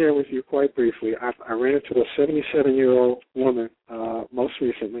will share with you quite briefly. I ran into a 77-year-old woman most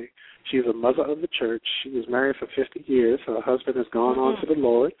recently. She's a mother of the church. She was married for 50 years. Her husband has gone on to the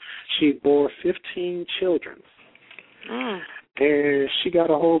Lord. She bore 15 children. And she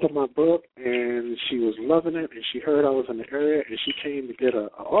got a hold of my book, and she was loving it, and she heard I was in the area, and she came to get an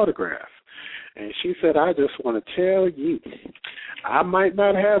autograph. And she said, I just want to tell you, I might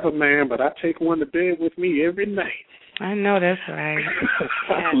not have a man, but I take one to bed with me every night. I know that's right.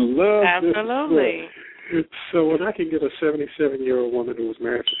 I love absolutely. This book. So when I can get a 77-year-old woman who was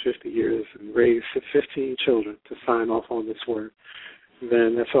married for 50 years and raised 15 children to sign off on this work,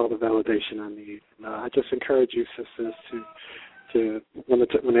 then that's all the validation I need. I just encourage you, sisters, to when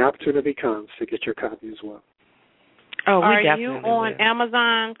the opportunity comes, to get your copy as well. Are you on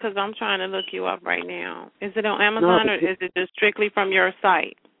Amazon? Because I'm trying to look you up right now. Is it on Amazon or is it just strictly from your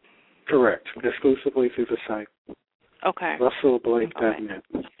site? Correct. Exclusively through the site. Okay. RusselBlake.net.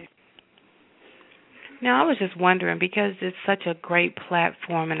 Okay. Now, I was just wondering, because it's such a great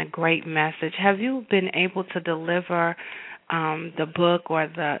platform and a great message, have you been able to deliver the book or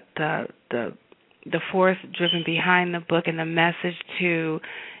the force driven behind the book and the message to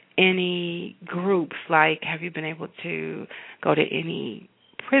any groups? Like, have you been able to go to any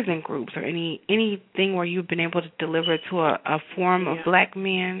prison groups or anything where you've been able to deliver to a forum of black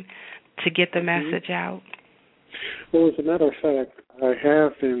men to get the message out? Well, as a matter of fact, I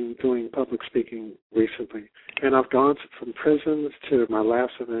have been doing public speaking recently, and I've gone from prisons to my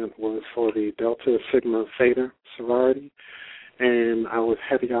last event was for the Delta Sigma Theta sorority, and I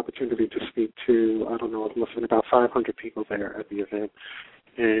had the opportunity to speak to, I don't know, it must have been about 500 people there at the event.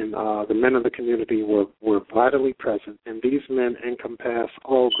 And the men of the community were vitally present, and these men encompass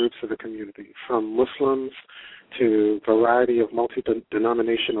all groups of the community, from Muslims to a variety of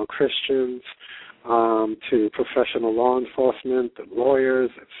multi-denominational Christians, to professional law enforcement, lawyers,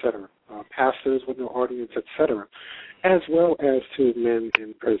 etc., pastors with no audience, etc., as well as to men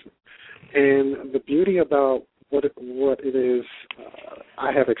in prison. And the beauty about what it is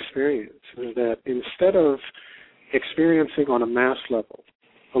I have experienced is that instead of experiencing on a mass level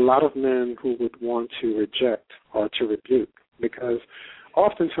a lot of men who would want to reject or to rebuke, because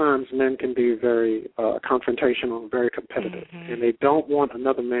oftentimes men can be very confrontational, very competitive, and they don't want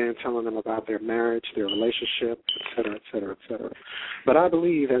another man telling them about their marriage, their relationship, et cetera, et cetera, et cetera. But I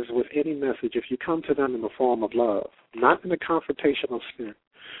believe, as with any message, if you come to them in the form of love, not in a confrontational spirit,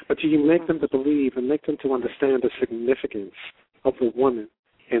 but you make them to believe and make them to understand the significance of the woman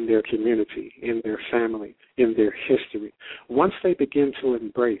in their community, in their family, in their history. Once they begin to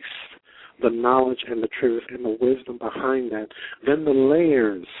embrace the knowledge and the truth and the wisdom behind that, then the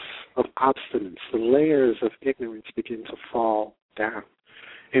layers of obstinance, the layers of ignorance begin to fall down.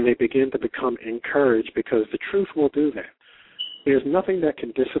 And they begin to become encouraged, because the truth will do that. There's nothing that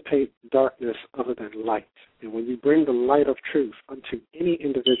can dissipate darkness other than light. And when you bring the light of truth unto any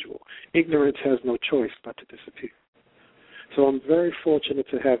individual, ignorance has no choice but to disappear. So I'm very fortunate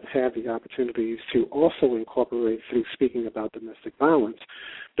to have had the opportunities to also incorporate, through speaking about domestic violence,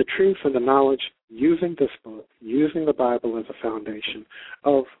 the truth and the knowledge, using this book, using the Bible as a foundation,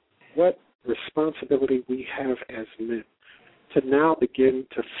 of what responsibility we have as men to now begin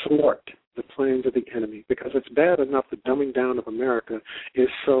to thwart the plans of the enemy, because it's bad enough the dumbing down of America is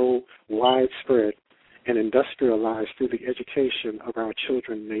so widespread and industrialized through the education of our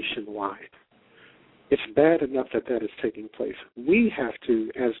children nationwide. It's bad enough that that is taking place. We have to,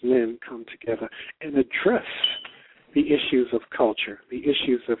 as men, come together and address the issues of culture, the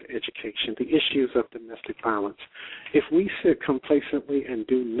issues of education, the issues of domestic violence. If we sit complacently and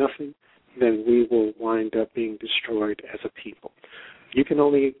do nothing, then we will wind up being destroyed as a people. You can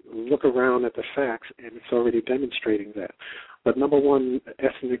only look around at the facts, and it's already demonstrating that. But number one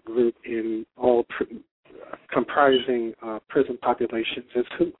ethnic group in all comprising prison populations is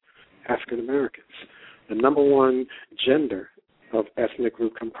who? African Americans. The number one gender of ethnic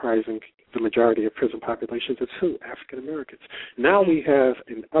group comprising the majority of prison populations is who? African Americans. Now we have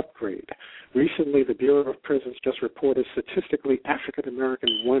an upgrade. Recently, the Bureau of Prisons just reported statistically African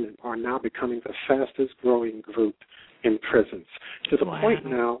American women are now becoming the fastest growing group in prisons, to the point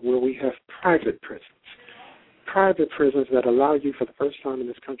now where we have private prisons. Private prisons that allow you for the first time in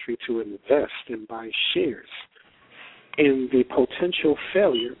this country to invest and buy shares in the potential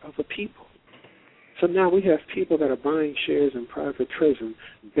failure of a people. So now we have people that are buying shares in private prison,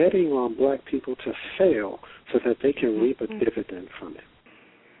 betting on black people to fail so that they can reap a dividend from it.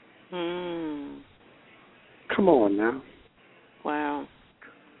 Come on now. Wow.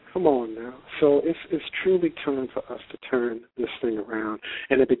 Come on now. So it's truly time for us to turn this thing around,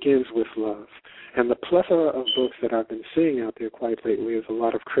 and it begins with love. And the plethora of books that I've been seeing out there quite lately is a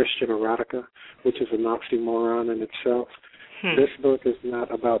lot of Christian erotica, which is an oxymoron in itself. This book is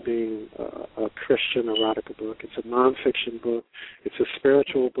not about being a Christian erotica book. It's a nonfiction book. It's a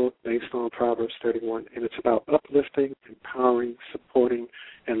spiritual book based on Proverbs 31, and it's about uplifting, empowering, supporting,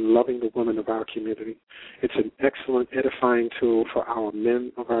 and loving the women of our community. It's an excellent edifying tool for our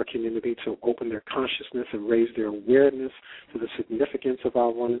men of our community to open their consciousness and raise their awareness to the significance of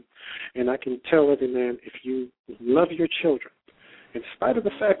our women. And I can tell every man, if you love your children, in spite of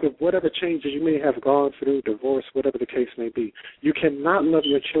the fact of whatever changes you may have gone through, divorce, whatever the case may be, you cannot love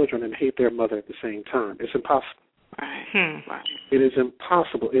your children and hate their mother at the same time. It's impossible. Right. It is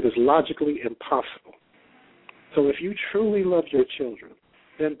impossible. It is logically impossible. So if you truly love your children,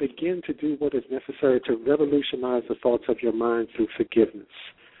 then begin to do what is necessary to revolutionize the thoughts of your mind through forgiveness.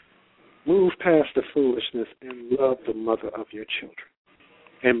 Move past the foolishness and love the mother of your children.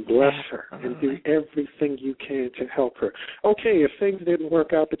 And bless her and do everything you can to help her. Okay, if things didn't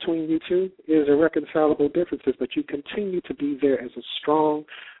work out between you two, there's irreconcilable differences, but you continue to be there as a strong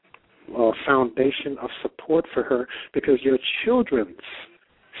foundation of support for her, because your children's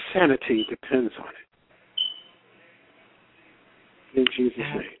sanity depends on it. In Jesus'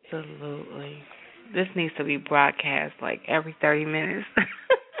 name. Absolutely. This needs to be broadcast like every 30 minutes.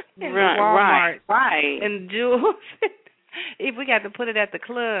 Right. And Jules. If we got to put it at the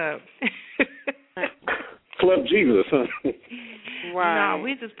club. Club Jesus, huh? Right. No,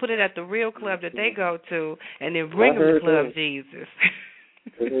 we just put it at the real club that they go to, and then bring them to Club Jesus.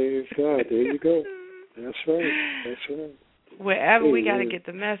 Praise God. There you go. That's right. Wherever we got to get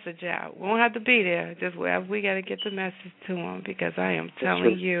the message out. We won't have to be there, just wherever we got to get the message to them, because I am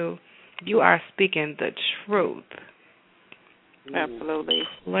telling you, you are speaking the truth. Absolutely.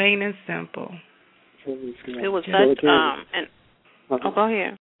 Plain and simple. It was such go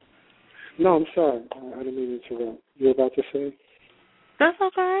ahead. No, I'm sorry. I didn't mean to interrupt. You were about to say? That's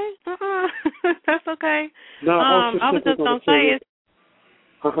okay. That's okay. No, I was just gonna say it's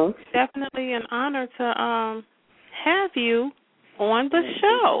definitely an honor to have you on the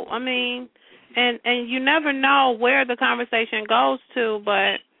show. I mean, and you never know where the conversation goes to,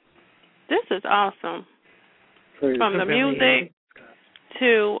 but this is awesome. Praise From the music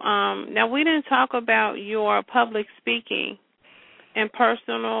to, now we didn't talk about your public speaking and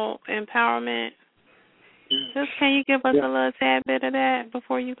personal empowerment. Just can you give us a little tad bit of that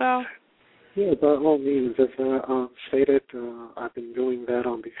before you go? Yeah, by all means. As I stated, I've been doing that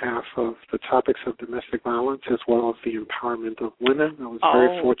on behalf of the topics of domestic violence as well as the empowerment of women. I was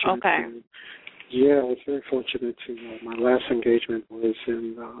very fortunate to. Yeah, I was very fortunate to. My last engagement was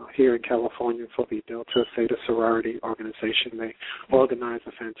here in California for the Delta Theta Sorority organization. They organized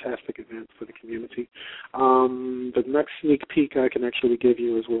a fantastic event for the community. The next sneak peek I can actually give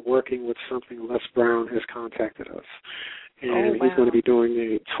you is we're working with something. Les Brown has contacted us. And he's going to be doing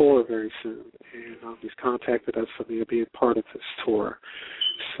a tour very soon. And he's contacted us for me to be a part of this tour.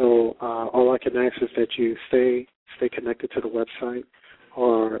 So all I can ask is that you stay connected to the website,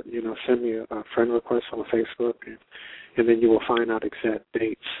 or send me a friend request on Facebook, and then you will find out exact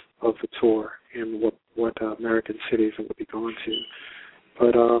dates of the tour and what American cities it will be going to.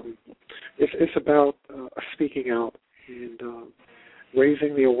 But it's about speaking out and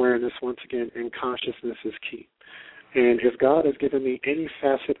raising the awareness once again, and consciousness is key. And if God has given me any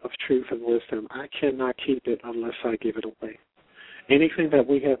facet of truth and wisdom, I cannot keep it unless I give it away. Anything that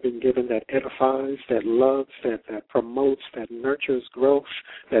we have been given that edifies, that loves, that promotes, that nurtures growth,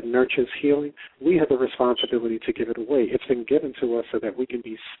 that nurtures healing, we have a responsibility to give it away. It's been given to us so that we can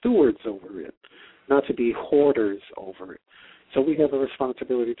be stewards over it, not to be hoarders over it. So we have a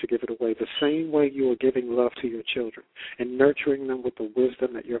responsibility to give it away the same way you are giving love to your children and nurturing them with the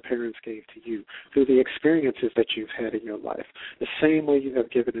wisdom that your parents gave to you through the experiences that you've had in your life, the same way you have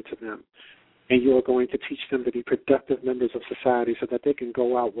given it to them. And you are going to teach them to be productive members of society so that they can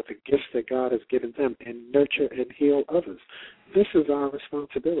go out with the gifts that God has given them and nurture and heal others. This is our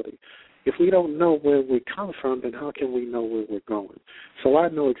responsibility. If we don't know where we come from, then how can we know where we're going? So I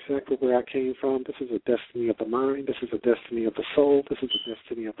know exactly where I came from. This is a destiny of the mind. This is a destiny of the soul. This is a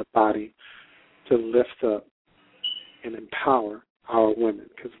destiny of the body to lift up and empower our women.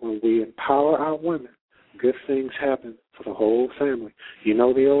 Because when we empower our women, good things happen for the whole family. You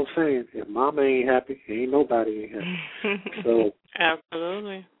know the old saying, if mama ain't happy, ain't nobody ain't happy. So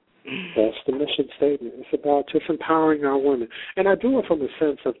absolutely. That's the mission statement. It's about just empowering our women. And I do it from the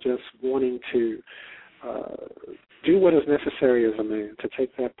sense of just wanting to do what is necessary as a man, to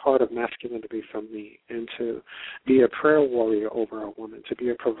take that part of masculinity from me and to be a prayer warrior over our woman, to be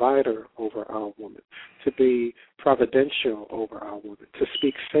a provider over our woman, to be providential over our woman, to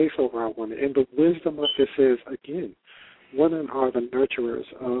speak faith over our woman. And the wisdom of this is, again, women are the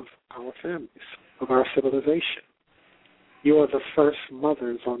nurturers of our families, of our civilization. You are the first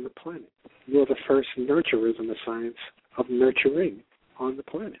mothers on the planet. You are the first nurturers in the science of nurturing on the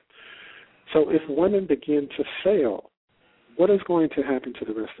planet. So if women begin to fail, what is going to happen to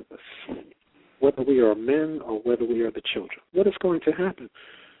the rest of us? Whether we are men or whether we are the children, what is going to happen?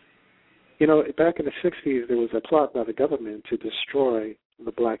 You know, back in the 60s, there was a plot by the government to destroy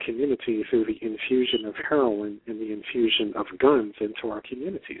the black community through the infusion of heroin and the infusion of guns into our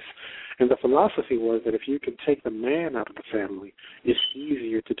communities. And the philosophy was that if you can take the man out of the family, it's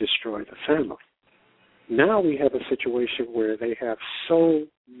easier to destroy the family. Now we have a situation where they have so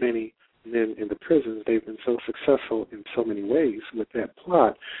many men in the prisons, they've been so successful in so many ways with that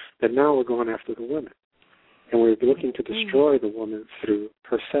plot that now we're going after the women. And we're looking to destroy the woman through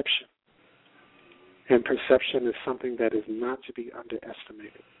perception. And perception is something that is not to be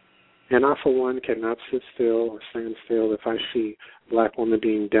underestimated. And I, for one, cannot sit still or stand still if I see black women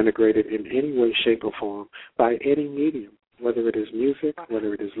being denigrated in any way, shape, or form by any medium, whether it is music,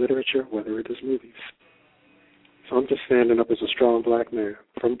 whether it is literature, whether it is movies. So I'm just standing up as a strong black man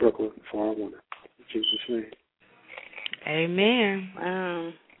from Brooklyn for our women. In Jesus' name. Amen.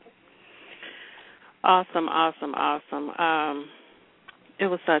 Wow. Awesome. It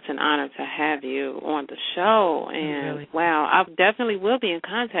was such an honor to have you on the show, and really? Wow, I definitely will be in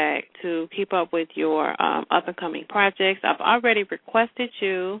contact to keep up with your up-and-coming projects. I've already requested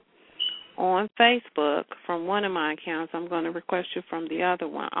you on Facebook from one of my accounts. I'm going to request you from the other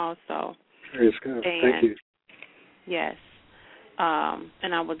one also. Praise God. Thank you. Yes.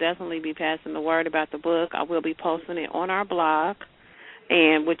 And I will definitely be passing the word about the book. I will be posting it on our blog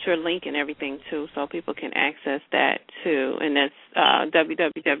and with your link and everything, too, so people can access that, too. And that's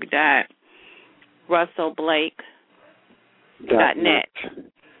www.russellblake.net.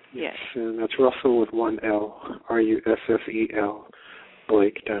 Yes. And that's Russell with one L, Russel,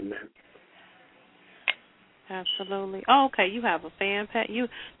 Blake.net. Absolutely. Oh, okay. You have a fan page.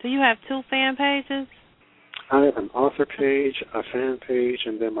 Do you have two fan pages? I have an author page, a fan page,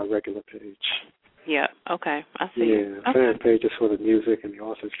 and then my regular page. Yeah, okay. I see. Yeah, okay. Fan page is for the music and the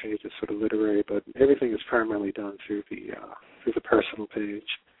author's page is for the literary, but everything is primarily done through the through the personal page.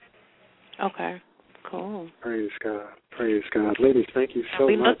 Okay. Cool. Praise God. Praise God. Ladies, thank you so much.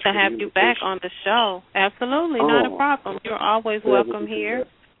 We look to have you back on the show. Absolutely, not a problem. You're always welcome here.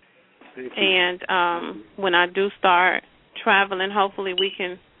 Thank you. And when I do start traveling, hopefully we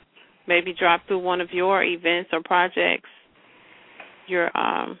can maybe drop through one of your events or projects you're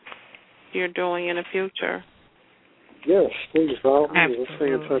doing in the future. Yes, please, Val. We'll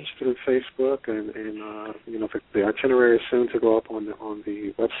stay in touch through Facebook, and you know, the itinerary is soon to go up on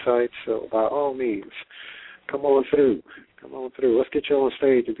the website. So by all means, come on through. Come on through. Let's get you on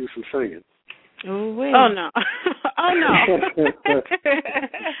stage and do some singing. Oh no, oh no.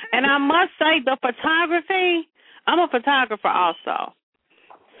 And I must say, the photography. I'm a photographer also,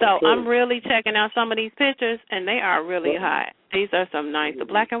 so I'm really checking out some of these pictures, and they are really hot. These are some nice. The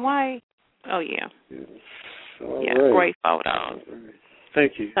black and white. Oh yeah. Yes. Great photos.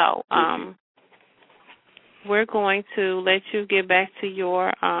 Thank you. So, we're going to let you get back to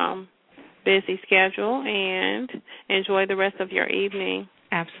your busy schedule and enjoy the rest of your evening.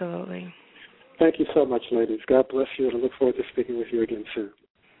 Absolutely. Thank you so much, ladies. God bless you, and I look forward to speaking with you again soon.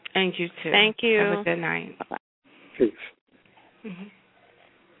 And you too. Thank you. Have a good night. Bye-bye. Peace. Mm-hmm.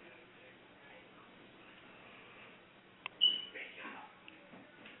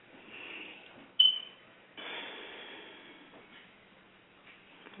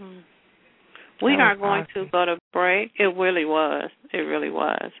 We are going to go to break. It really was. It really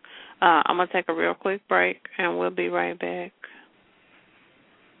was. I'm going to take a real quick break, and we'll be right back.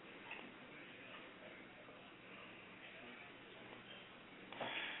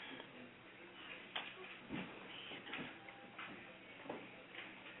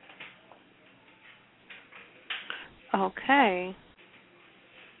 Okay.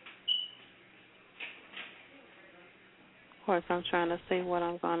 Of course, I'm trying to see what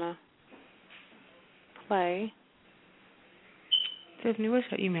I'm going to play. Tiffany, what's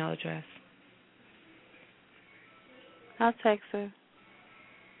your email address? I'll text her.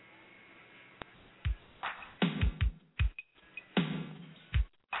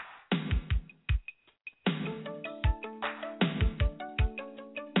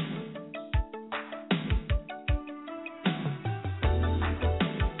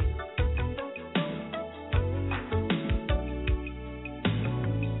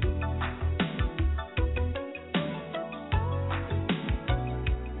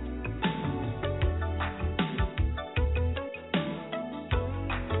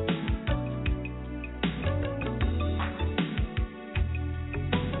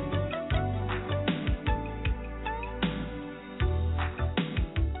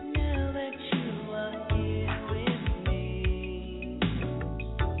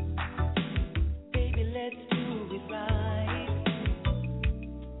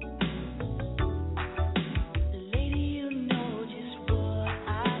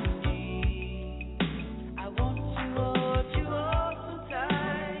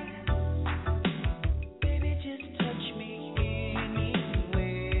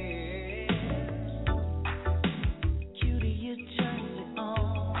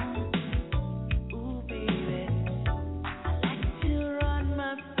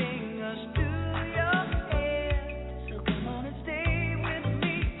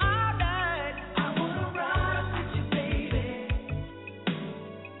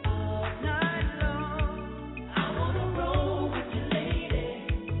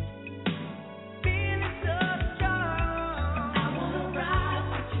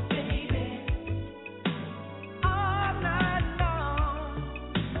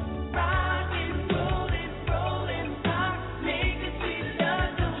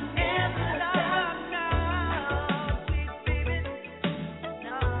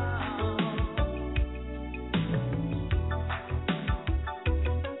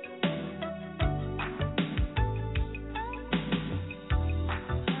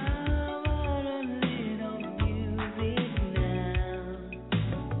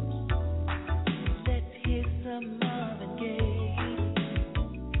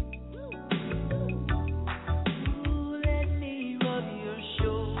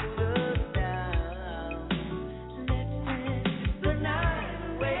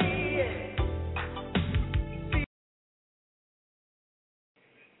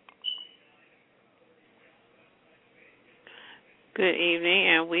 Good evening,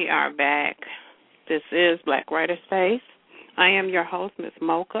 and we are back. This is Black Writer Space. I am your host, Ms.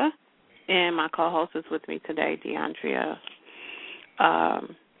 Mocha, and my co-host is with me today, DeAndrea.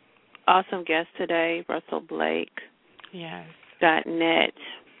 Awesome guest today, Russel Blake. Yes. .net.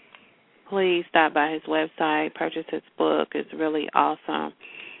 Please stop by his website, purchase his book. It's really awesome.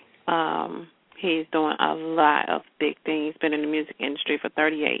 He's doing a lot of big things. He's been in the music industry for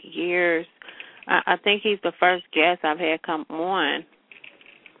 38 years. I think he's the first guest I've had come on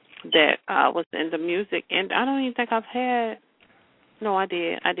that was in the music, and I don't even think I've had. No, I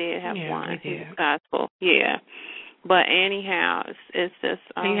did. I did have one. We did. Gospel, yeah. But anyhow, it's just.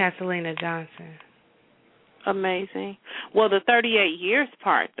 You had Selena Johnson. Amazing. Well, the 38 years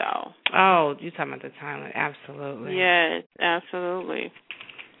part, though. Oh, you're talking about the timeline. Absolutely. Yes, absolutely.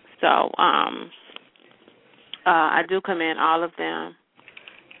 So, I do commend all of them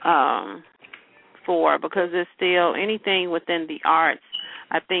because it's still anything within the arts,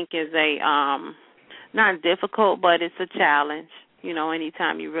 I think is a not difficult, but it's a challenge. You know,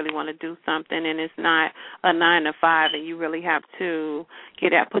 anytime you really want to do something and it's not a 9 to 5 and you really have to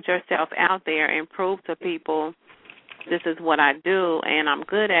put yourself out there and prove to people this is what I do and I'm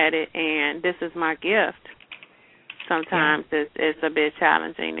good at it and this is my gift. Sometimes it's a bit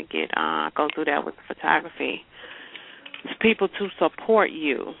challenging to go through that with photography. It's people to support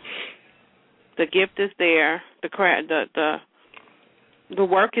you. The gift is there, the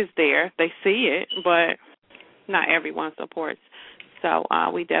work is there. They see it, but not everyone supports. So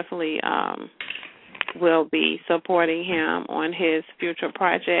we definitely will be supporting him on his future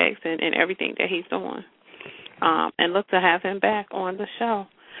projects and everything that he's doing, and look to have him back on the show.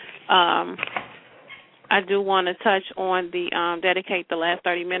 I do want to touch on dedicate the last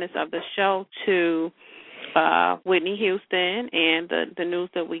 30 minutes of the show to Whitney Houston and the news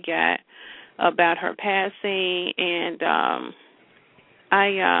that we got about her passing. And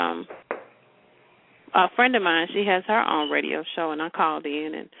a friend of mine, she has her own radio show, and I called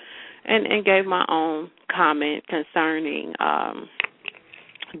in and gave my own comment concerning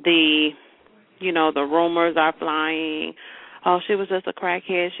the rumors are flying. Oh, she was just a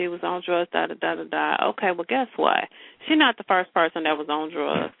crackhead. She was on drugs, da-da-da-da-da. Okay, well, guess what? She's not the first person that was on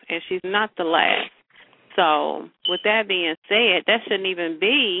drugs, and she's not the last. So with that being said, that shouldn't even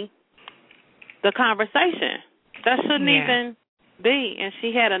be the conversation. That shouldn't even be. And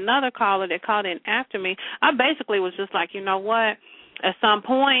she had another caller that called in after me. I basically was just like, you know what? At some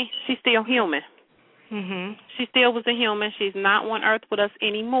point, she's still human. Mm-hmm. She still was a human. She's not on earth with us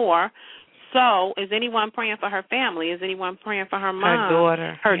anymore. So is anyone praying for her family? Is anyone praying for her mom?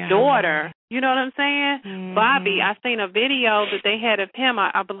 Her daughter. You know what I'm saying? Mm-hmm. Bobby, I seen a video that they had of him.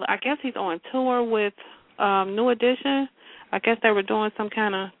 I guess he's on tour with New Edition. I guess they were doing some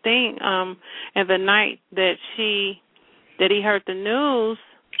kind of thing. And the night that he heard the news,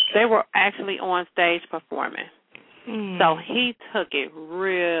 they were actually on stage performing. Mm. So he took it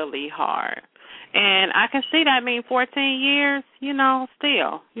really hard. And I can see that, 14 years,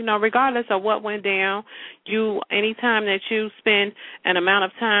 still, regardless of what went down, anytime that you spend an amount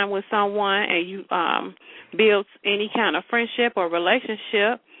of time with someone and you build any kind of friendship or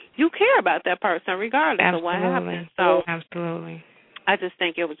relationship, you care about that person regardless of what happened. So absolutely. I just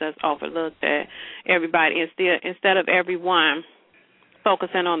think it was just overlooked that everybody, instead of everyone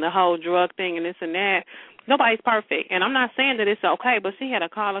focusing on the whole drug thing and this and that, nobody's perfect. And I'm not saying that it's okay, but she had a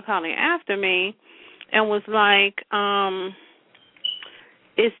caller calling after me and was like,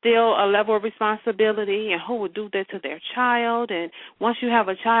 it's still a level of responsibility, and who would do that to their child? And once you have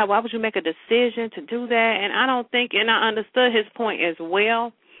a child, why would you make a decision to do that? And I don't think, and I understood his point as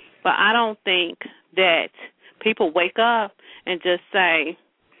well, but I don't think that people wake up and just say,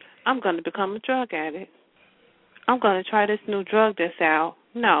 I'm going to become a drug addict. I'm going to try this new drug that's out.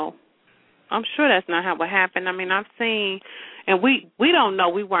 No. I'm sure that's not how it happened. I've seen, and we don't know,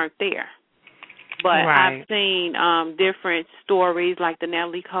 we weren't there, but I've seen different stories like the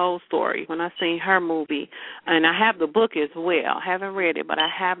Natalie Cole story when I seen her movie, and I have the book as well. Haven't read it, but I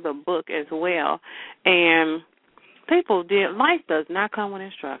have the book as well. And life does not come with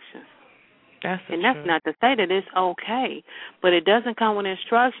instructions. That's not to say that it's okay, but it doesn't come with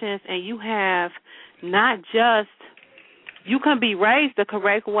instructions, and you have not just, you can be raised the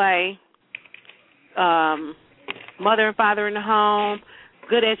correct way, mother and father in the home,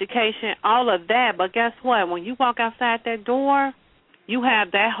 good education, all of that. But guess what? When you walk outside that door, you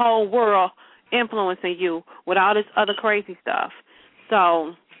have that whole world influencing you with all this other crazy stuff.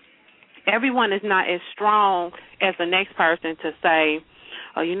 So everyone is not as strong as the next person to say,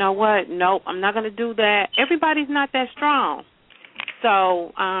 oh, you know what? Nope, I'm not going to do that. Everybody's not that strong.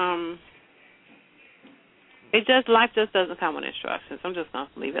 So life just doesn't come with instructions. I'm just going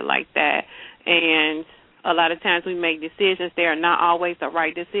to leave it like that. And a lot of times we make decisions. They are not always the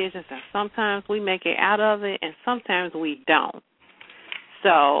right decisions. And sometimes we make it out of it, and sometimes we don't.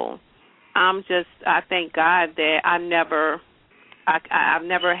 So I thank God that I've never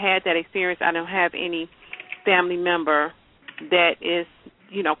had that experience. I don't have any family member that is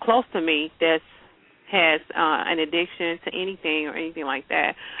close to me that's has an addiction to anything or anything like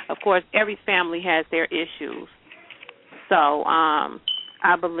that. Of course, every family has their issues. So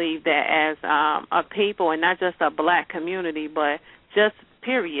I believe that as a people, and not just a black community, but just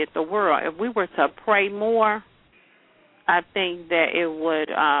period, the world, if we were to pray more, I think that it would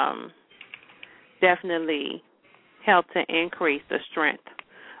definitely help to increase the strength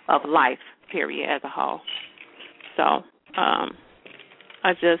of life, period, as a whole. So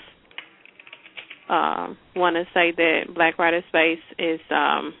I just want to say that Black Writer Space is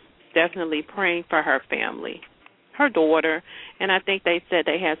definitely praying for her family, her daughter, and I think they said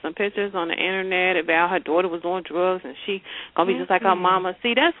they had some pictures on the internet about her daughter was on drugs and she gonna be just like her mama.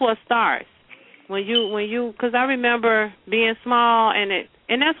 See, that's what starts when you, because I remember being small, and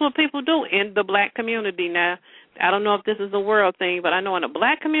that's what people do in the black community. Now, I don't know if this is a world thing, but I know in the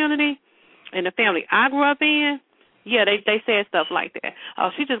black community, in the family I grew up in, yeah, they said stuff like that. Oh,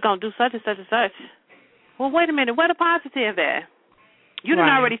 she's just gonna do such and such and such. Well, wait a minute, where the positive at? You done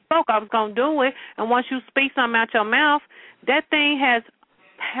already spoke, I was going to do it, and once you speak something out your mouth, that thing has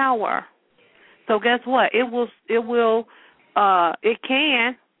power. So guess what? It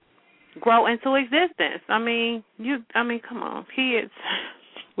can grow into existence. I mean, come on, kids.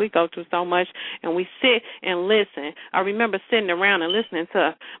 We go through so much, and we sit and listen. I remember sitting around and listening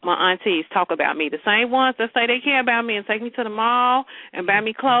to my aunties talk about me. The same ones that say they care about me and take me to the mall and buy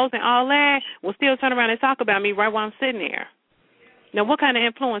me clothes and all that will still turn around and talk about me right while I'm sitting there. Now, what kind of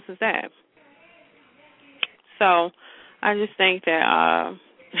influence is that? So I just think that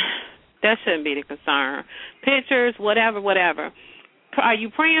that shouldn't be the concern. Pictures, whatever. Are you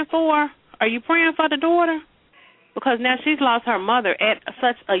praying for? Are you praying for the daughter? Because now she's lost her mother at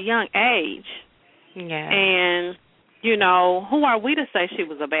such a young age. Yeah. And, who are we to say she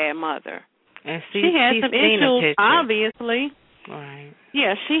was a bad mother? And she has some issues, obviously. Right.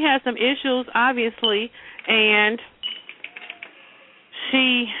 Yeah, she has some issues, obviously, and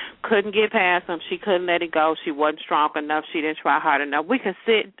she couldn't get past them. She couldn't let it go. She wasn't strong enough. She didn't try hard enough. We can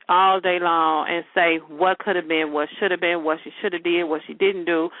sit all day long and say what could have been, what should have been, what she should have did, what she didn't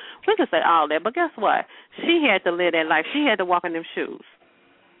do. We can say all that. But guess what? She had to live that life. She had to walk in them shoes.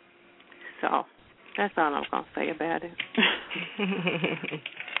 So that's all I'm going to say about it.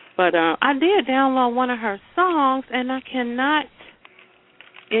 But I did download one of her songs, and I cannot,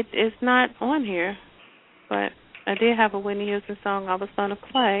 it's not on here, but I did have a Whitney Houston song I was going to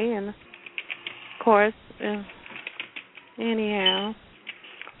play, and, of course, anyhow,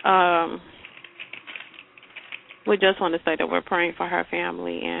 we just want to say that we're praying for her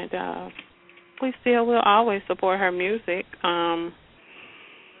family, and we still will always support her music.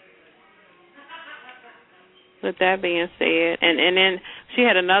 With that being said, and then she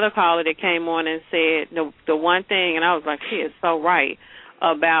had another caller that came on and said the one thing, and I was like, she is so right,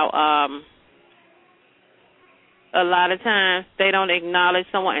 about a lot of times they don't acknowledge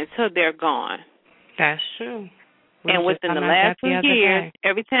someone until they're gone. That's true. And within the last 2 years,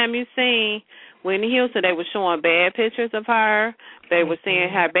 every time you seen Whitney Houston, they were showing bad pictures of her. They were saying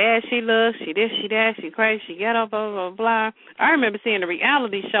how bad she looks, she this, she that, she crazy, she ghetto, blah, blah, blah. I remember seeing the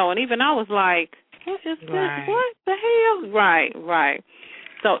reality show, and even I was like, what is this? What the hell? Right.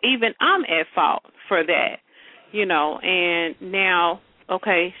 So even I'm at fault for that, and now,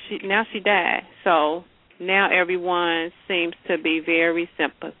 okay, she died, so now everyone seems to be very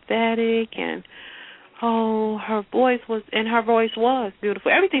sympathetic, and her voice was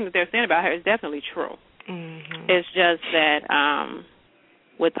beautiful. Everything that they're saying about her is definitely true. Mm-hmm. It's just that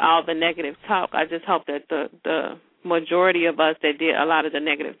with all the negative talk, I just hope that the majority of us that did a lot of the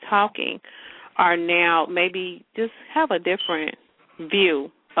negative talking are now maybe just have a different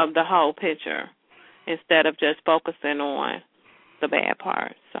view of the whole picture instead of just focusing on the bad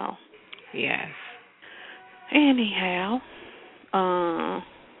part. So, yes. Anyhow, I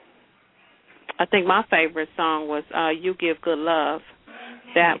think my favorite song was You Give Good Love.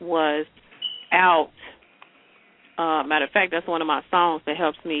 That was out. Matter of fact, that's one of my songs that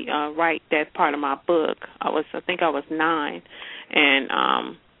helps me write that part of my book. I think I was 9, and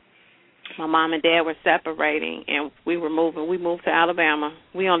my mom and dad were separating, and we moved to Alabama.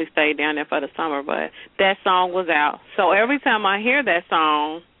 We only stayed down there for the summer, but that song was out. So every time I hear that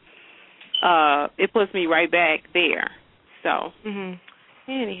song, it puts me right back there. So,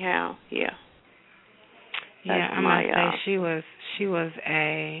 anyhow, yeah. Yeah, I must say she was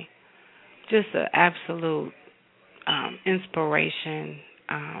just an absolute inspiration.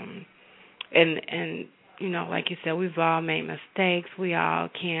 And like you said, we've all made mistakes. We all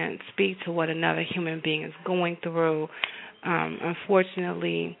can't speak to what another human being is going through.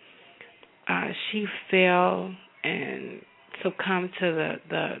 Unfortunately, she fell and succumb to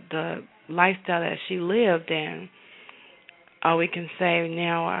the lifestyle that she lived in. All we can say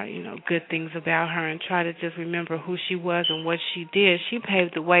now are, good things about her and try to just remember who she was and what she did. She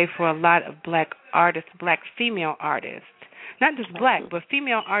paved the way for a lot of black artists, black female artists. Not just black, but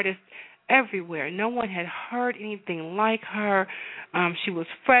female artists everywhere. No one had heard anything like her. She was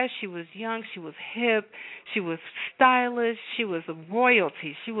fresh, she was young, she was hip, she was stylish, she was a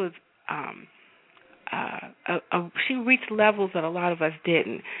royalty. She was she reached levels that a lot of us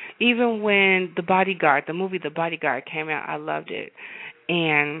didn't. Even when the movie The Bodyguard came out, I loved it.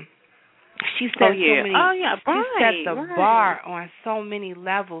 And she set set the bar on so many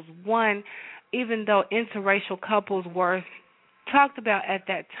levels. One, even though interracial couples were talked about at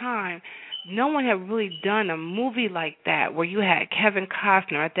that time, no one had really done a movie like that where you had Kevin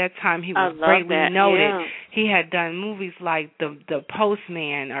Costner. At that time, he was greatly noted. Yeah. He had done movies like The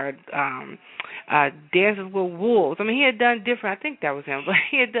Postman or Dances with Wolves. I mean, he had done different, I think that was him, but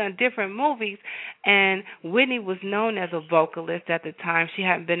he had done different movies. And Whitney was known as a vocalist at the time. She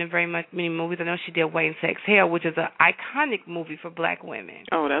hadn't been in many movies. I know she did Wait and Sex Hell, which is an iconic movie for black women.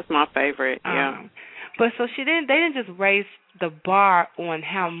 Oh, that's my favorite, yeah. But so they didn't just raise the bar on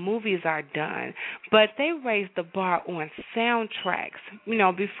how movies are done, but they raised the bar on soundtracks.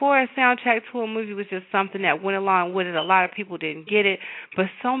 Before a soundtrack to a movie was just something that went along with it. A lot of people didn't get it, but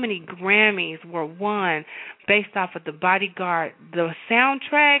so many Grammys were won based off of The Bodyguard, the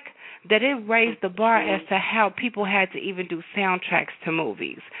soundtrack, that it raised the bar as to how people had to even do soundtracks to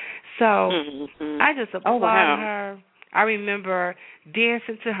movies. So I just applaud her. I remember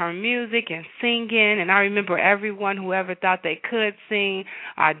dancing to her music and singing, and I remember everyone who ever thought they could sing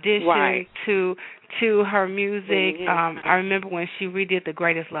auditioned to her music. I remember when she redid The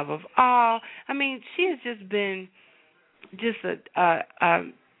Greatest Love of All. I mean, she has just been a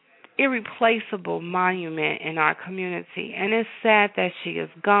irreplaceable monument in our community, and it's sad that she is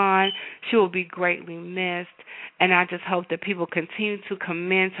gone. She will be greatly missed, and I just hope that people continue to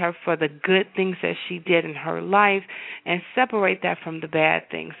commend her for the good things that she did in her life and separate that from the bad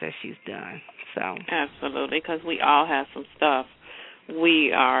things that she's done. So absolutely, because we all have some stuff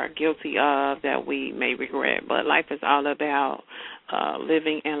we are guilty of that we may regret, but life is all about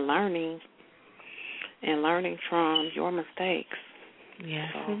living and learning from your mistakes.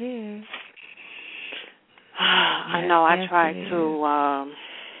 Yes, it is. I know I try to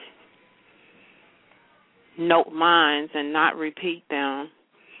note mine and not repeat them.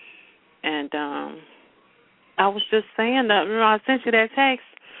 And I was just saying that, I sent you that text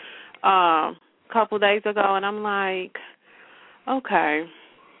a couple days ago, and I'm like, okay,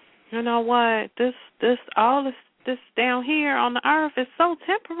 you know what? All this down here on the earth is so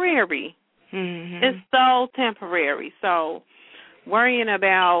temporary. Mm-hmm. It's so temporary. So worrying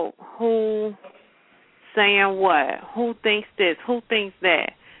about who saying what, who thinks this, who thinks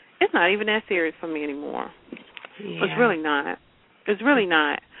that, it's not even that serious for me anymore. Yeah. It's really not. It's really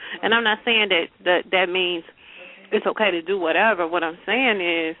not. And I'm not saying that means it's okay to do whatever. What I'm saying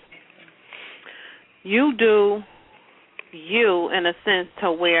is you do you in a sense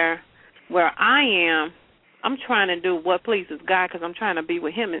to where I am. I'm trying to do what pleases God because I'm trying to be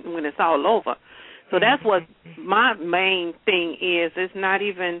with Him when it's all over. So that's what my main thing is. It's not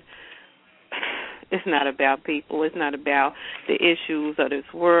about people. It's not about the issues of this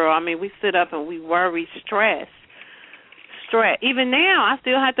world. I mean, we sit up and we worry, stress. Even now, I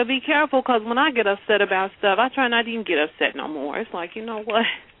still have to be careful because when I get upset about stuff, I try not to even get upset no more. It's like, you know what?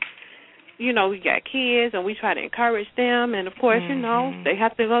 We got kids and we try to encourage them. And, of course, they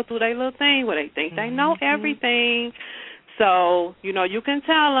have to go through their little thing where they think they know everything. So, you can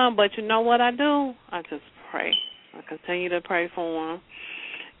tell them, but you know what I do? I just pray. I continue to pray for them.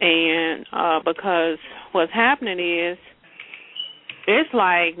 And because what's happening is it's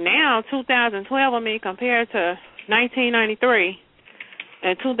like now 2012, compared to 1993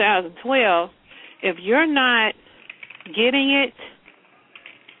 and 2012, if you're not getting it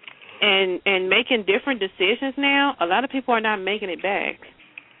and making different decisions now, a lot of people are not making it back.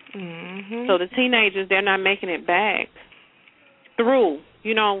 Mm-hmm. So the teenagers, they're not making it back through.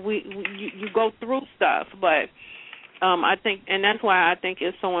 You go through stuff, but I think, and that's why I think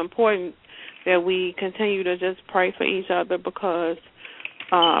it's so important that we continue to just pray for each other because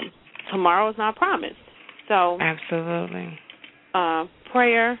tomorrow is not promised. So absolutely,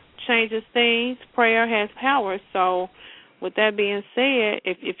 prayer changes things. Prayer has power. So with that being said,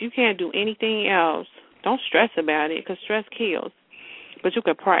 if you can't do anything else, don't stress about it because stress kills. But you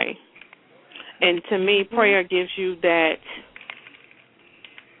can pray. And to me, prayer gives you that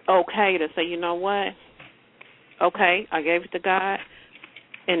okay to say, you know what? Okay, I gave it to God,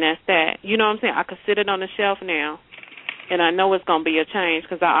 and that's that. You know what I'm saying? I can sit it on the shelf now And I know it's going to be a change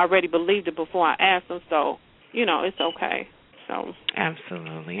because I already believed it before I asked him. So, it's okay. So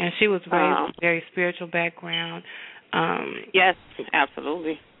absolutely. And she was raised with a very spiritual background. Yes,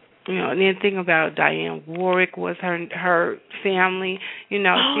 absolutely. And the thing about Diane Warwick was her family. She had.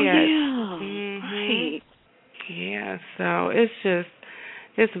 Right. Yeah. So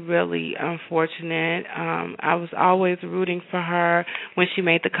it's really unfortunate. I was always rooting for her when she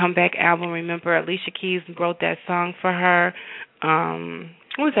made the comeback album. Remember, Alicia Keys wrote that song for her.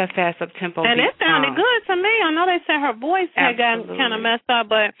 What was that fast up tempo? And it sounded good to me. I know they said her voice had gotten kind of messed up,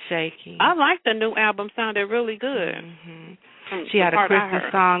 but shaky. I liked the new album. Sounded really good. Mm-hmm. She had a Christmas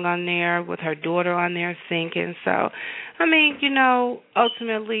song on there with her daughter on there singing. So, I mean,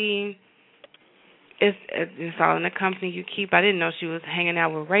 ultimately, it's all in the company you keep. I didn't know she was hanging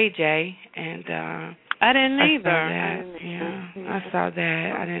out with Ray J, and I didn't either. I saw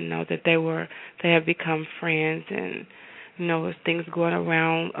that. I didn't know that they had become friends, and there's things going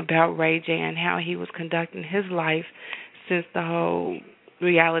around about Ray J and how he was conducting his life since the whole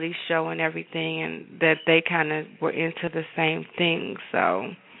reality show and everything, and that they kind of were into the same thing.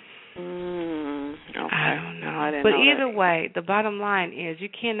 So okay. I don't know. But either way, the bottom line is you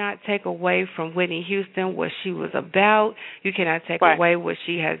cannot take away from Whitney Houston what she was about. You cannot take away what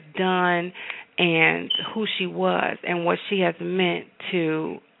she has done and who she was and what she has meant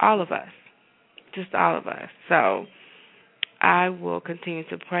to all of us, just all of us. So I will continue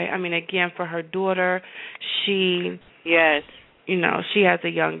to pray. I mean, again, for her daughter, she has a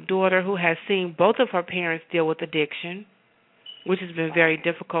young daughter who has seen both of her parents deal with addiction, which has been very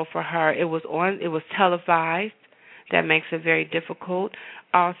difficult for her. It was televised. That makes it very difficult.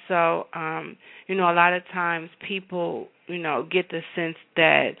 Also, a lot of times people, get the sense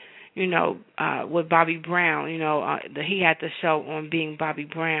that, with Bobby Brown, he had the show on Being Bobby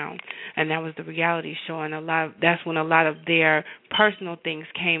Brown, and that was the reality show, and that's when a lot of their personal things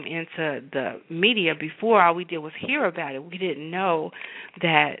came into the media. Before, all we did was hear about it. We didn't know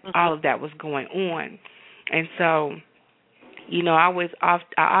that all of that was going on. And so, I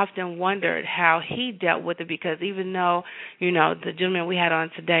often wondered how he dealt with it, because even though, the gentleman we had on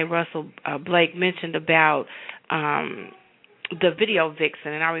today, Russell Blake, mentioned about the video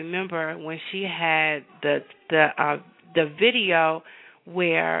vixen, and I remember when she had the video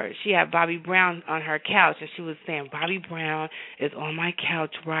where she had Bobby Brown on her couch, and she was saying, Bobby Brown is on my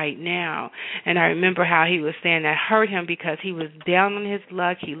couch right now. And I remember how he was saying that hurt him because he was down on his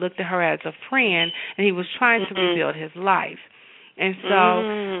luck. He looked at her as a friend, and he was trying to rebuild his life. And so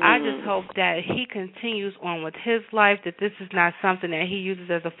I just hope that he continues on with his life, that this is not something that he uses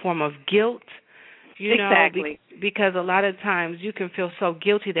as a form of guilt. Exactly. Because a lot of times you can feel so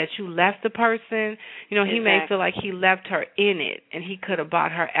guilty that you left the person. He may feel like he left her in it, and he could have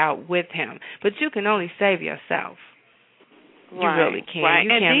brought her out with him. But you can only save yourself. You really can. Right.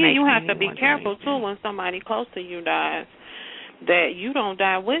 You and can't then you have to be careful, too, when somebody close to you dies, that you don't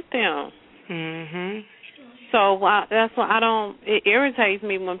die with them. Mm-hmm. So that's why it irritates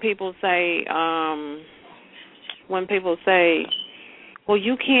me when people say, well,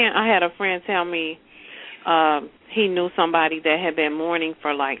 you can't. I had a friend tell me he knew somebody that had been mourning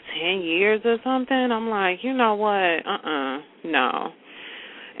for like 10 years or something. I'm like, you know what? No.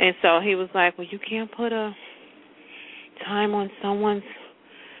 And so he was like, well, you can't put a time on someone's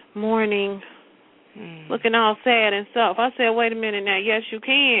mourning looking all sad and stuff. I said, wait a minute now. Yes, you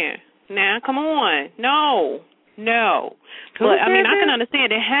can. Now, come on. No. But, I can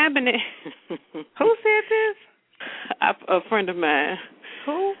understand it happening. Who said this? A friend of mine.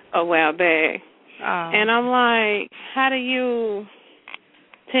 Who? A while back. Oh. And I'm like, how do you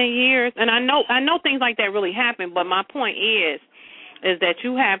 10 years? And I know things like that really happen, but my point is that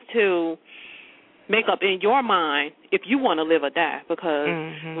you have to make up in your mind if you want to live or die, because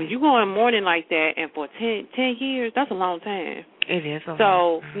when you go in mourning like that and for 10 years, that's a long time. It is a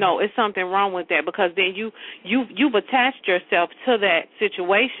long time. No, it's something wrong with that, because then you've attached yourself to that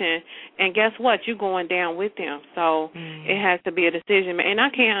situation, and guess what? You're going down with them. So it has to be a decision. And I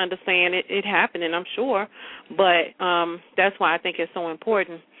can't understand it happening, I'm sure, but that's why I think it's so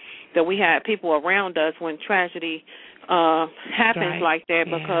important that we have people around us when tragedy happens like that,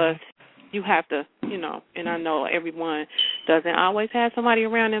 because you have to, and I know everyone doesn't always have somebody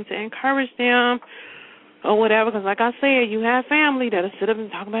around them to encourage them or whatever, because like I said, you have family that'll sit up and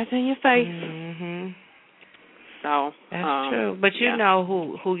talk about it in your face. Mm-hmm. So that's true. But you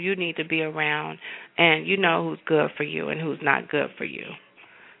know who you need to be around, and you know who's good for you and who's not good for you.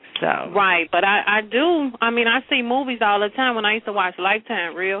 So right, but I do. I see movies all the time. When I used to watch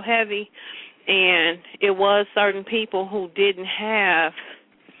Lifetime real heavy, and it was certain people who didn't have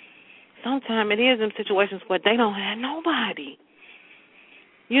sometimes it is in situations where they don't have nobody,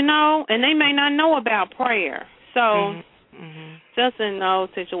 and they may not know about prayer. So just in those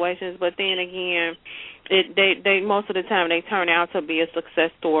situations, but then again, they most of the time they turn out to be a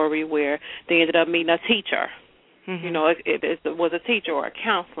success story where they ended up meeting a teacher. It was a teacher or a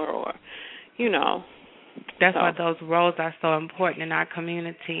counselor or, That's why those roles are so important in our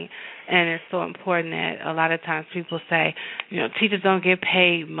community, and it's so important that a lot of times people say, teachers don't get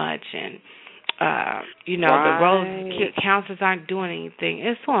paid much, and the roles, counselors aren't doing anything.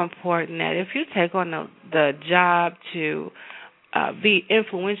 It's so important that if you take on the job to be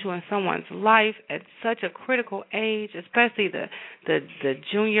influential in someone's life at such a critical age, especially the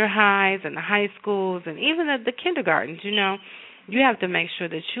junior highs and the high schools and even the kindergartens, you have to make sure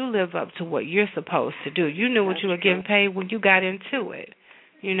that you live up to what you're supposed to do. You knew what you were getting paid when you got into it.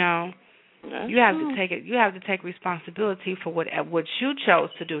 You have to take it. You have to take responsibility for what you chose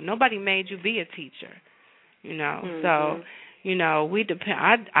to do. Nobody made you be a teacher. So we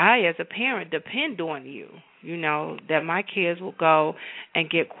depend. I as a parent depend on you. That my kids will go and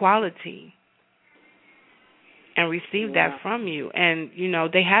get quality and receive that from you. And,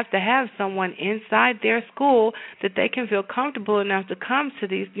 they have to have someone inside their school that they can feel comfortable enough to come to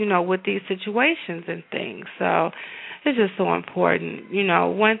these, with these situations and things. So it's just so important.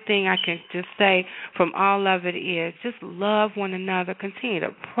 One thing I can just say from all of it is just love one another, continue to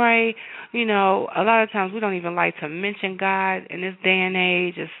pray. A lot of times we don't even like to mention God in this day and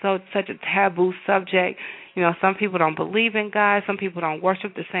age. It's such a taboo subject. Some people don't believe in God. Some people don't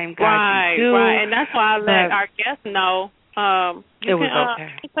worship the same God you do. Right, and that's why I let our guests know. It was okay.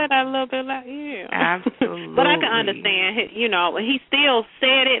 He said that a little bit like, Absolutely. But I can understand, he still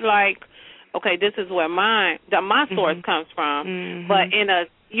said it like, okay, this is where my source comes from. But in a,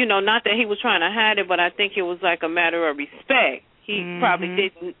 not that he was trying to hide it, but I think it was like a matter of respect. He probably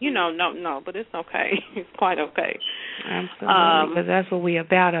didn't, no, but it's okay. It's quite okay. Absolutely, because that's what we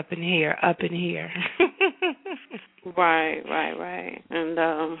about up in here. Right.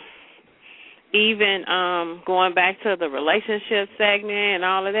 And even going back to the relationship segment and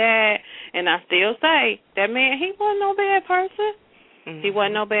all of that, and I still say, that man, he wasn't no bad person. He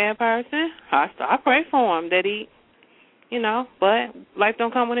wasn't no bad person. I pray for him that he, but life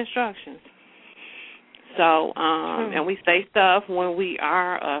don't come with instructions. So, and we say stuff when we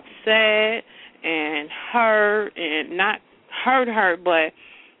are upset and hurt, and not hurt, but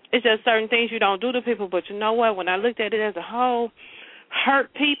it's just certain things you don't do to people. But you know what? When I looked at it as a whole,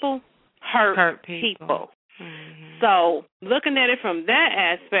 hurt people hurt people. So, looking at it from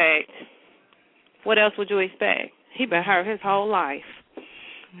that aspect, what else would you expect? He been hurt his whole life.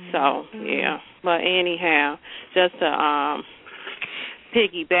 So, yeah. But anyhow, just to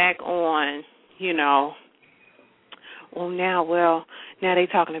piggyback on, now they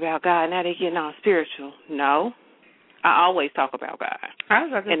talking about God. Now they getting all spiritual. No. I always talk about God. I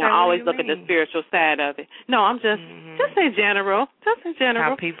always look at the spiritual side of it. No, I'm just in general.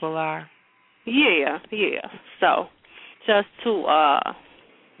 How people are. Yeah. So, just to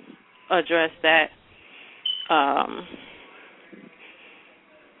address that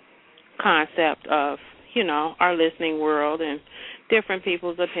concept of, our listening world and different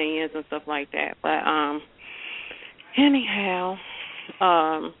people's opinions and stuff like that. But anyhow,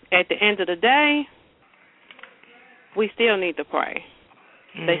 at the end of the day, we still need to pray.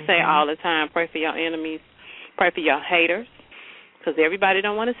 They say all the time, pray for your enemies, pray for your haters, because everybody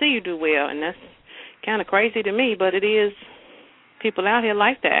don't want to see you do well, and that's kind of crazy to me, but it is people out here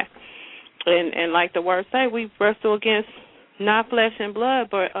like that. And like the word say, we wrestle against not flesh and blood,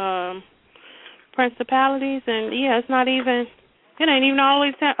 but principalities, and it ain't even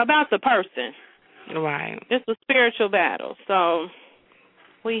always about the person. Right. It's a spiritual battle. So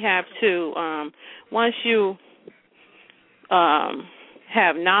we have to, once you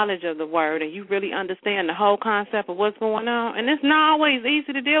have knowledge of the word and you really understand the whole concept of what's going on, and it's not always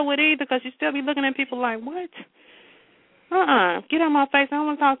easy to deal with either, because you still be looking at people like, what? Get out of my face. I don't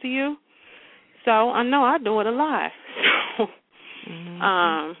want to talk to you. So I know I do it a lot. So,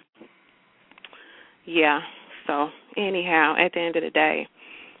 yeah. So anyhow, at the end of the day,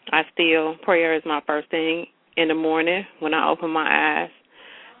 prayer is my first thing in the morning when I open my eyes,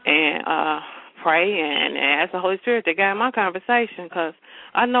 and pray and ask the Holy Spirit to guide my conversation, because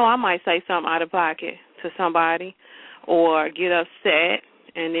I know I might say something out of pocket to somebody or get upset,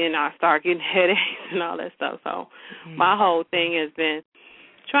 and then I start getting headaches and all that stuff. So my whole thing has been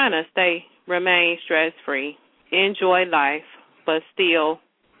trying to remain stress-free, enjoy life, but still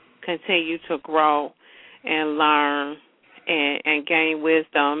continue to grow and learn and gain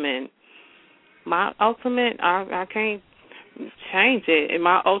wisdom. And my ultimate, I can't change it. And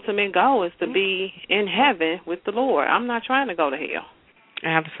my ultimate goal is to be in heaven with the Lord. I'm not trying to go to hell.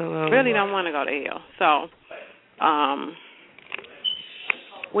 Absolutely. Really don't want to go to hell. So,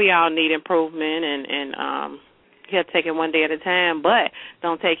 we all need improvement, and you have to take it one day at a time, but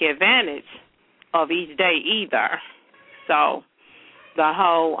don't take advantage of each day either. So the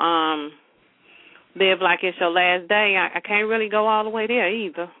whole live like it's your last day, I can't really go all the way there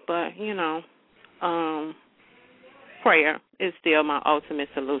either. But, you know, prayer is still my ultimate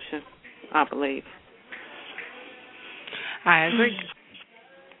solution, I believe. I agree.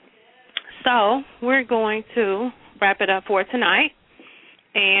 So we're going to wrap it up for tonight.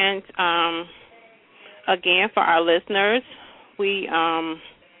 And, again, for our listeners, we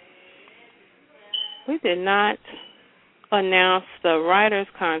did not announce the writers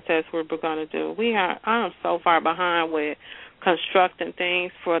contest we're going to do. I'm so far behind with constructing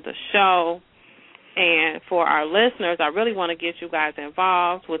things for the show. And for our listeners, I really want to get you guys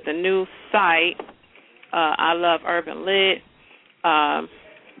involved with the new site, I Love Urban Lit.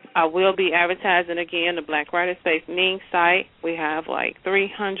 I will be advertising again the Black Writer Space Ning site. We have like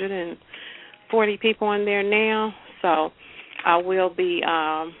 340 people in there now. So I will be,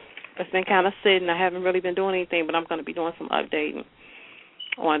 it's been kind of sitting. I haven't really been doing anything, but I'm going to be doing some updating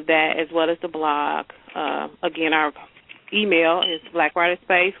on that as well as the blog. Again, our email is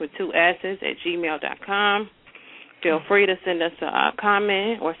blackwriterspace with 2 S's at gmail.com. Feel free to send us a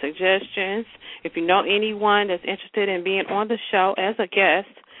comment or suggestions. If you know anyone that's interested in being on the show as a guest,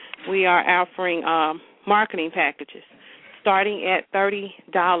 we are offering marketing packages starting at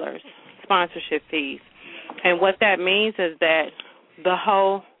 $30 sponsorship fees. And what that means is that the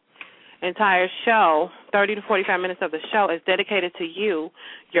whole entire show, 30 to 45 minutes of the show, is dedicated to you,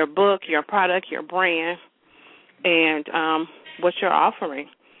 your book, your product, your brand, and what you're offering.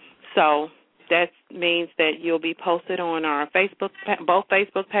 So that means that you'll be posted on our both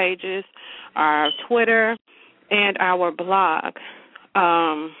Facebook pages, our Twitter, and our blog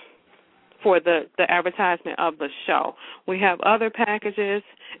for the advertisement of the show. We have other packages,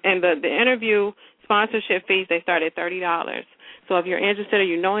 and the interview sponsorship fees, they start at $30. So if you're interested or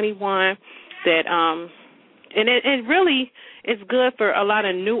you know anyone that, and it really is good for a lot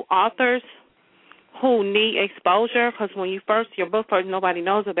of new authors who need exposure, because when your book first, nobody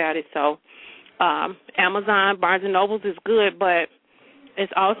knows about it. So Amazon, Barnes & Nobles is good, but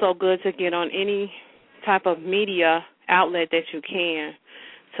it's also good to get on any type of media outlet that you can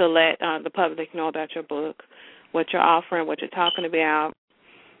to let the public know about your book, what you're offering, what you're talking about,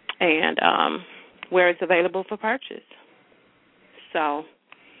 and where it's available for purchase. So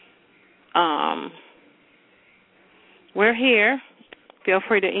we're here. Feel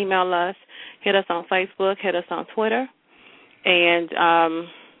free to email us, hit us on Facebook, hit us on Twitter. And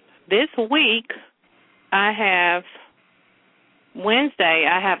this week, Wednesday,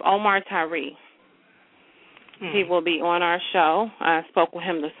 I have Omar Tyree. He will be on our show. I spoke with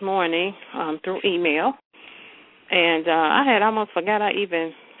him this morning through email. And I had almost forgot I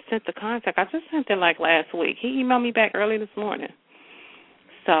even sent the contact. I just sent it like last week. He emailed me back early this morning.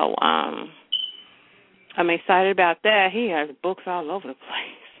 So I'm excited about that. He has books all over the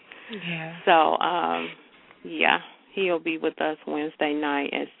place. Yeah. So, yeah, he'll be with us Wednesday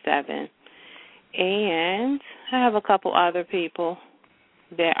night at 7. And I have a couple other people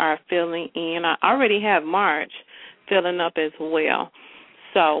that are filling in. I already have March filling up as well.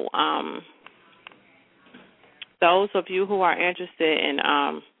 So those of you who are interested in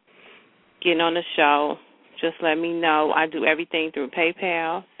getting on the show, just let me know. I do everything through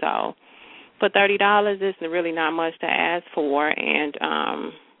PayPal. So for $30, it's really not much to ask for. And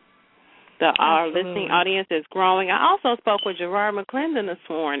our listening audience is growing. I also spoke with Gerard McClendon this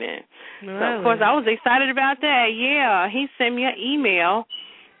morning. Really? So, of course, I was excited about that. Yeah, he sent me an email.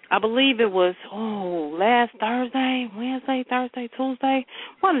 I believe it was, last Wednesday, Thursday, Tuesday,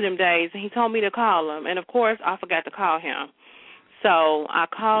 one of them days, and he told me to call him. And, of course, I forgot to call him. So I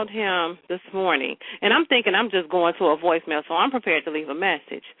called him this morning. And I'm thinking I'm just going to a voicemail, so I'm prepared to leave a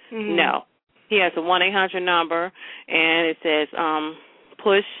message. Mm-hmm. No. He has a 1-800 number, and it says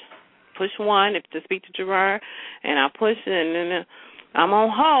push 1 to speak to Gerard, and I push it, and then I'm on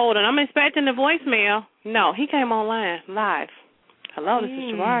hold, and I'm expecting the voicemail. No, he came on live. Hello, this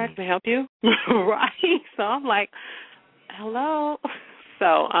is Gerard. Can I help you? Right. So I'm like, hello.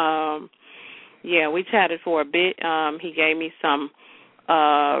 So, yeah, we chatted for a bit. He gave me some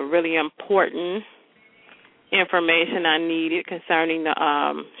really important information I needed concerning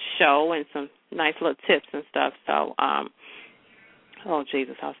the show and some nice little tips and stuff. So, oh,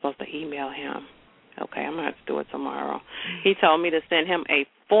 Jesus, I was supposed to email him. Okay, I'm going to have to do it tomorrow. He told me to send him a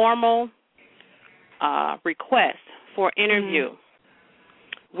formal request for interview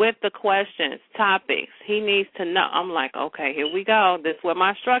with the questions, topics. He needs to know. I'm like, okay, here we go. This is where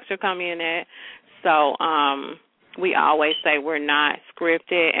my structure come in at. So we always say we're not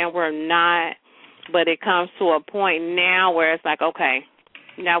scripted, and we're not, but it comes to a point now where it's like, okay,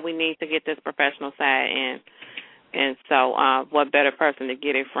 now we need to get this professional side in. And so what better person to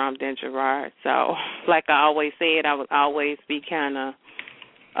get it from than Gerard? So like I always said, I would always be kind of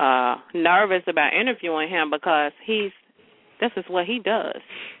nervous about interviewing him because this is what he does.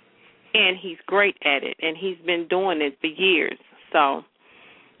 And he's great at it, and he's been doing it for years. So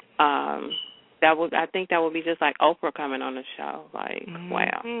I think that would be just like Oprah coming on the show. Like,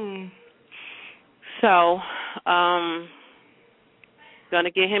 wow. So going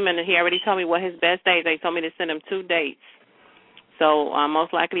to get him in. He already told me what his best days. They told me to send him 2 dates. So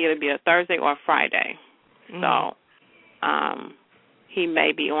most likely it'll be a Thursday or a Friday. So he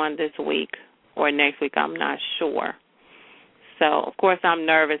may be on this week or next week. I'm not sure. So, of course, I'm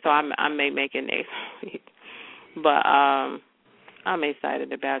nervous, so I may make it next week. But I'm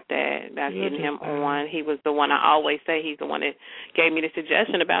excited about that, about getting him on. He was the one, I always say he's the one that gave me the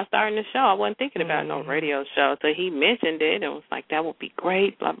suggestion about starting the show. I wasn't thinking about no radio show. So he mentioned it and was like, that would be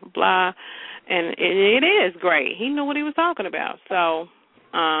great, blah, blah, blah. And it is great. He knew what he was talking about. So,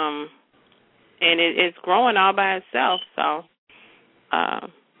 and it's growing all by itself. So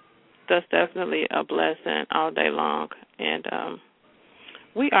that's definitely a blessing all day long. And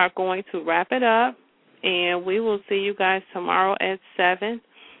we are going to wrap it up. And we will see you guys tomorrow at 7.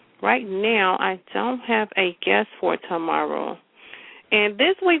 Right now, I don't have a guest for tomorrow. And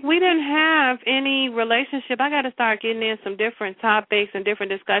this week, we didn't have any relationship. I got to start getting in some different topics and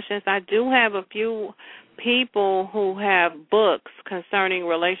different discussions. I do have a few people who have books concerning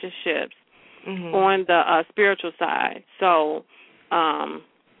relationships on the spiritual side. So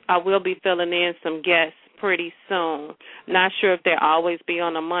I will be filling in some guests pretty soon. Not sure if they'll always be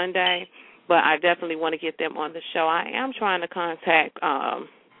on a Monday, but I definitely want to get them on the show. I am trying to contact Ty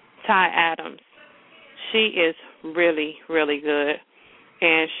Adams. She is really, really good,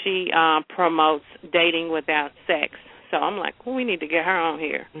 and she promotes dating without sex. So I'm like, well, we need to get her on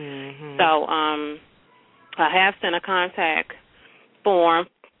here. So I have sent a contact form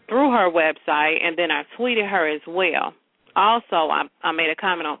through her website, and then I tweeted her as well. Also, I made a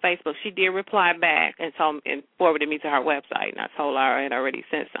comment on Facebook. She did reply back and forwarded me to her website, and I told her I had already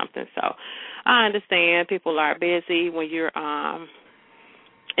sent something. So I understand people are busy when you're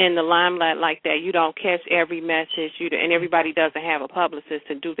in the limelight like that. You don't catch every message, and everybody doesn't have a publicist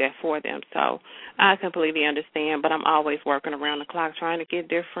to do that for them. So I completely understand, but I'm always working around the clock trying to get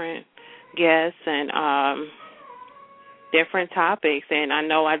different guests and different topics, and I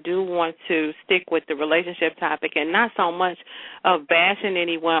know I do want to stick with the relationship topic and not so much of bashing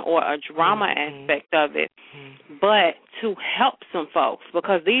anyone or a drama aspect of it, but to help some folks,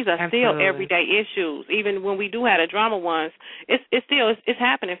 because these are still everyday issues. Even when we do have the drama ones, it's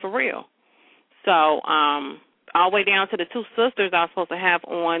happening for real. So all the way down to the 2 sisters I was supposed to have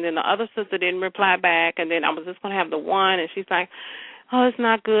on, and the other sister didn't reply back, and then I was just going to have the one, and she's like, oh, it's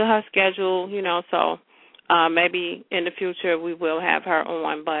not good, her schedule, so maybe in the future we will have her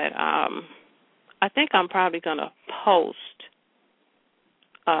on, but I think I'm probably going to post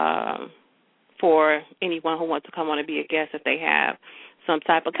for anyone who wants to come on and be a guest if they have some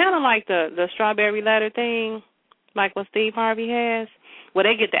type of, kind of like the strawberry letter thing, like what Steve Harvey has. Well,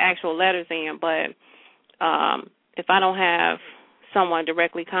 they get the actual letters in, but if I don't have someone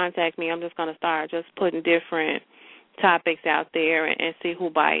directly contact me, I'm just going to start just putting different topics out there and see who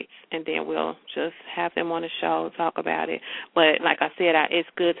bites, and then we'll just have them on the show, talk about it. But like I said, it's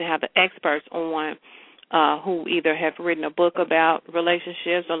good to have the experts on who either have written a book about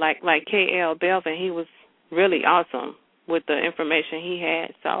relationships or like K.L. Belvin. He was really awesome with the information he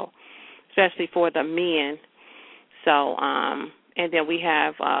had, so especially for the men. So and then we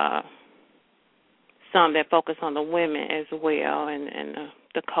have some that focus on the women as well, and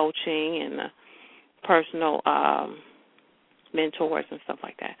the coaching and the personal mentors and stuff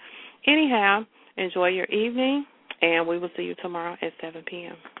like that. Anyhow, enjoy your evening, and we will see you tomorrow at 7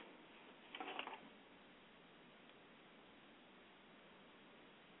 p.m.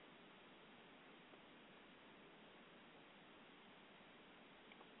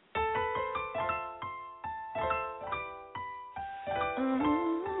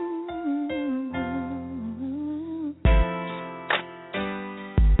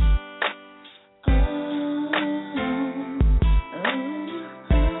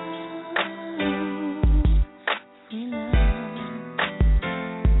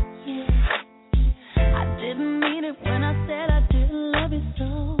 When I said I didn't love you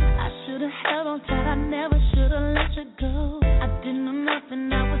so, I should have held on tight. I never should have let you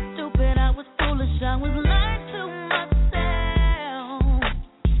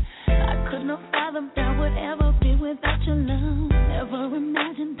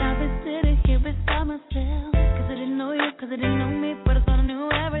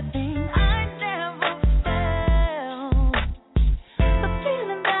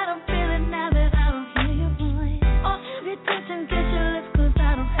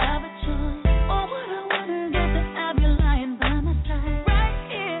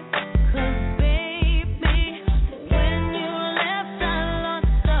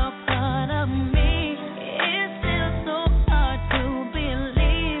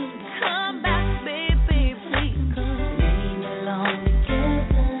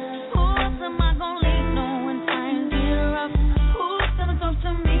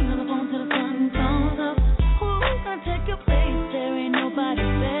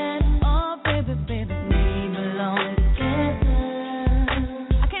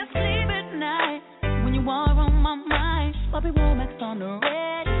the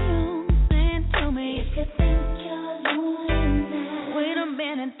radio, saying to me, if you think you're lonely now, wait a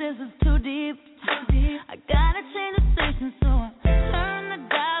minute, this is too deep. I gotta change the station, so I turn the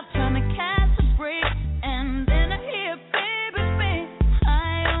dial, trying to catch a break, and then I hear, baby, babe,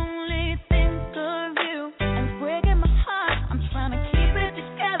 I only think of you, and it's breaking my heart. I'm trying to keep it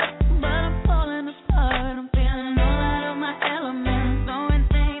together, but I'm falling apart. I'm feeling all out of my element, throwing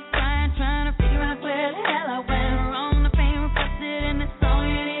things, trying to figure out where the hell I went wrong. The pain reflected in the song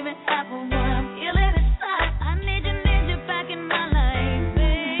ain't even half of what I'm feeling inside. I need you back in my life,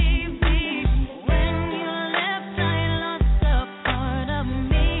 baby. When you left, I lost a part of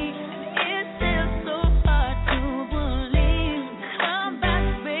me. It's still so hard to believe. Come back,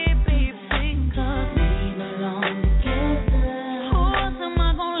 baby, because we belong together. Who else am I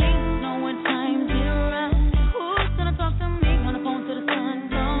gonna leave? Know when time's around. Who's gonna talk to me on the phone till the sun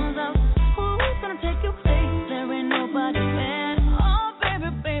comes out? Who's gonna take your place? There ain't nobody better. Oh, baby,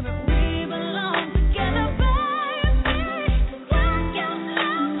 baby, we belong together, baby. When you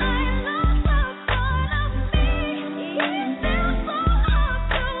left, I lost a part of me. It's still so hard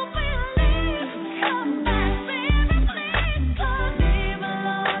to believe. Come back, baby, please, 'cause we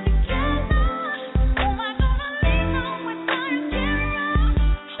belong together. Who am I gonna lean on when times get rough?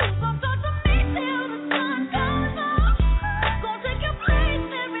 Who's gonna talk to me till the sun comes up? Gonna take your place?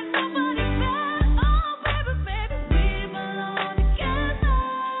 There ain't nobody better. Oh, baby, baby, we belong together.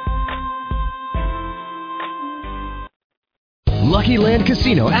 Lucky Land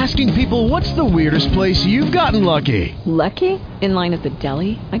Casino, asking people, what's the weirdest place you've gotten lucky? Lucky? In line at the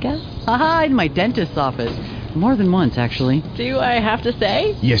deli, I guess? Aha, in my dentist's office. More than once, actually. Do I have to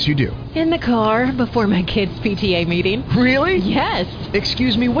say? Yes, you do. In the car before my kids' PTA meeting. Really? Yes.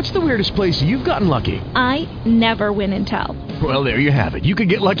 Excuse me, what's the weirdest place you've gotten lucky? I never win and tell. Well, there you have it. You can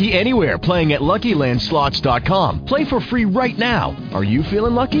get lucky anywhere, playing at LuckyLandSlots.com. Play for free right now. Are you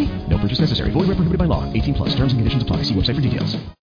feeling lucky? No purchase necessary. Void where prohibited by law. 18+. Terms and conditions apply. See website for details.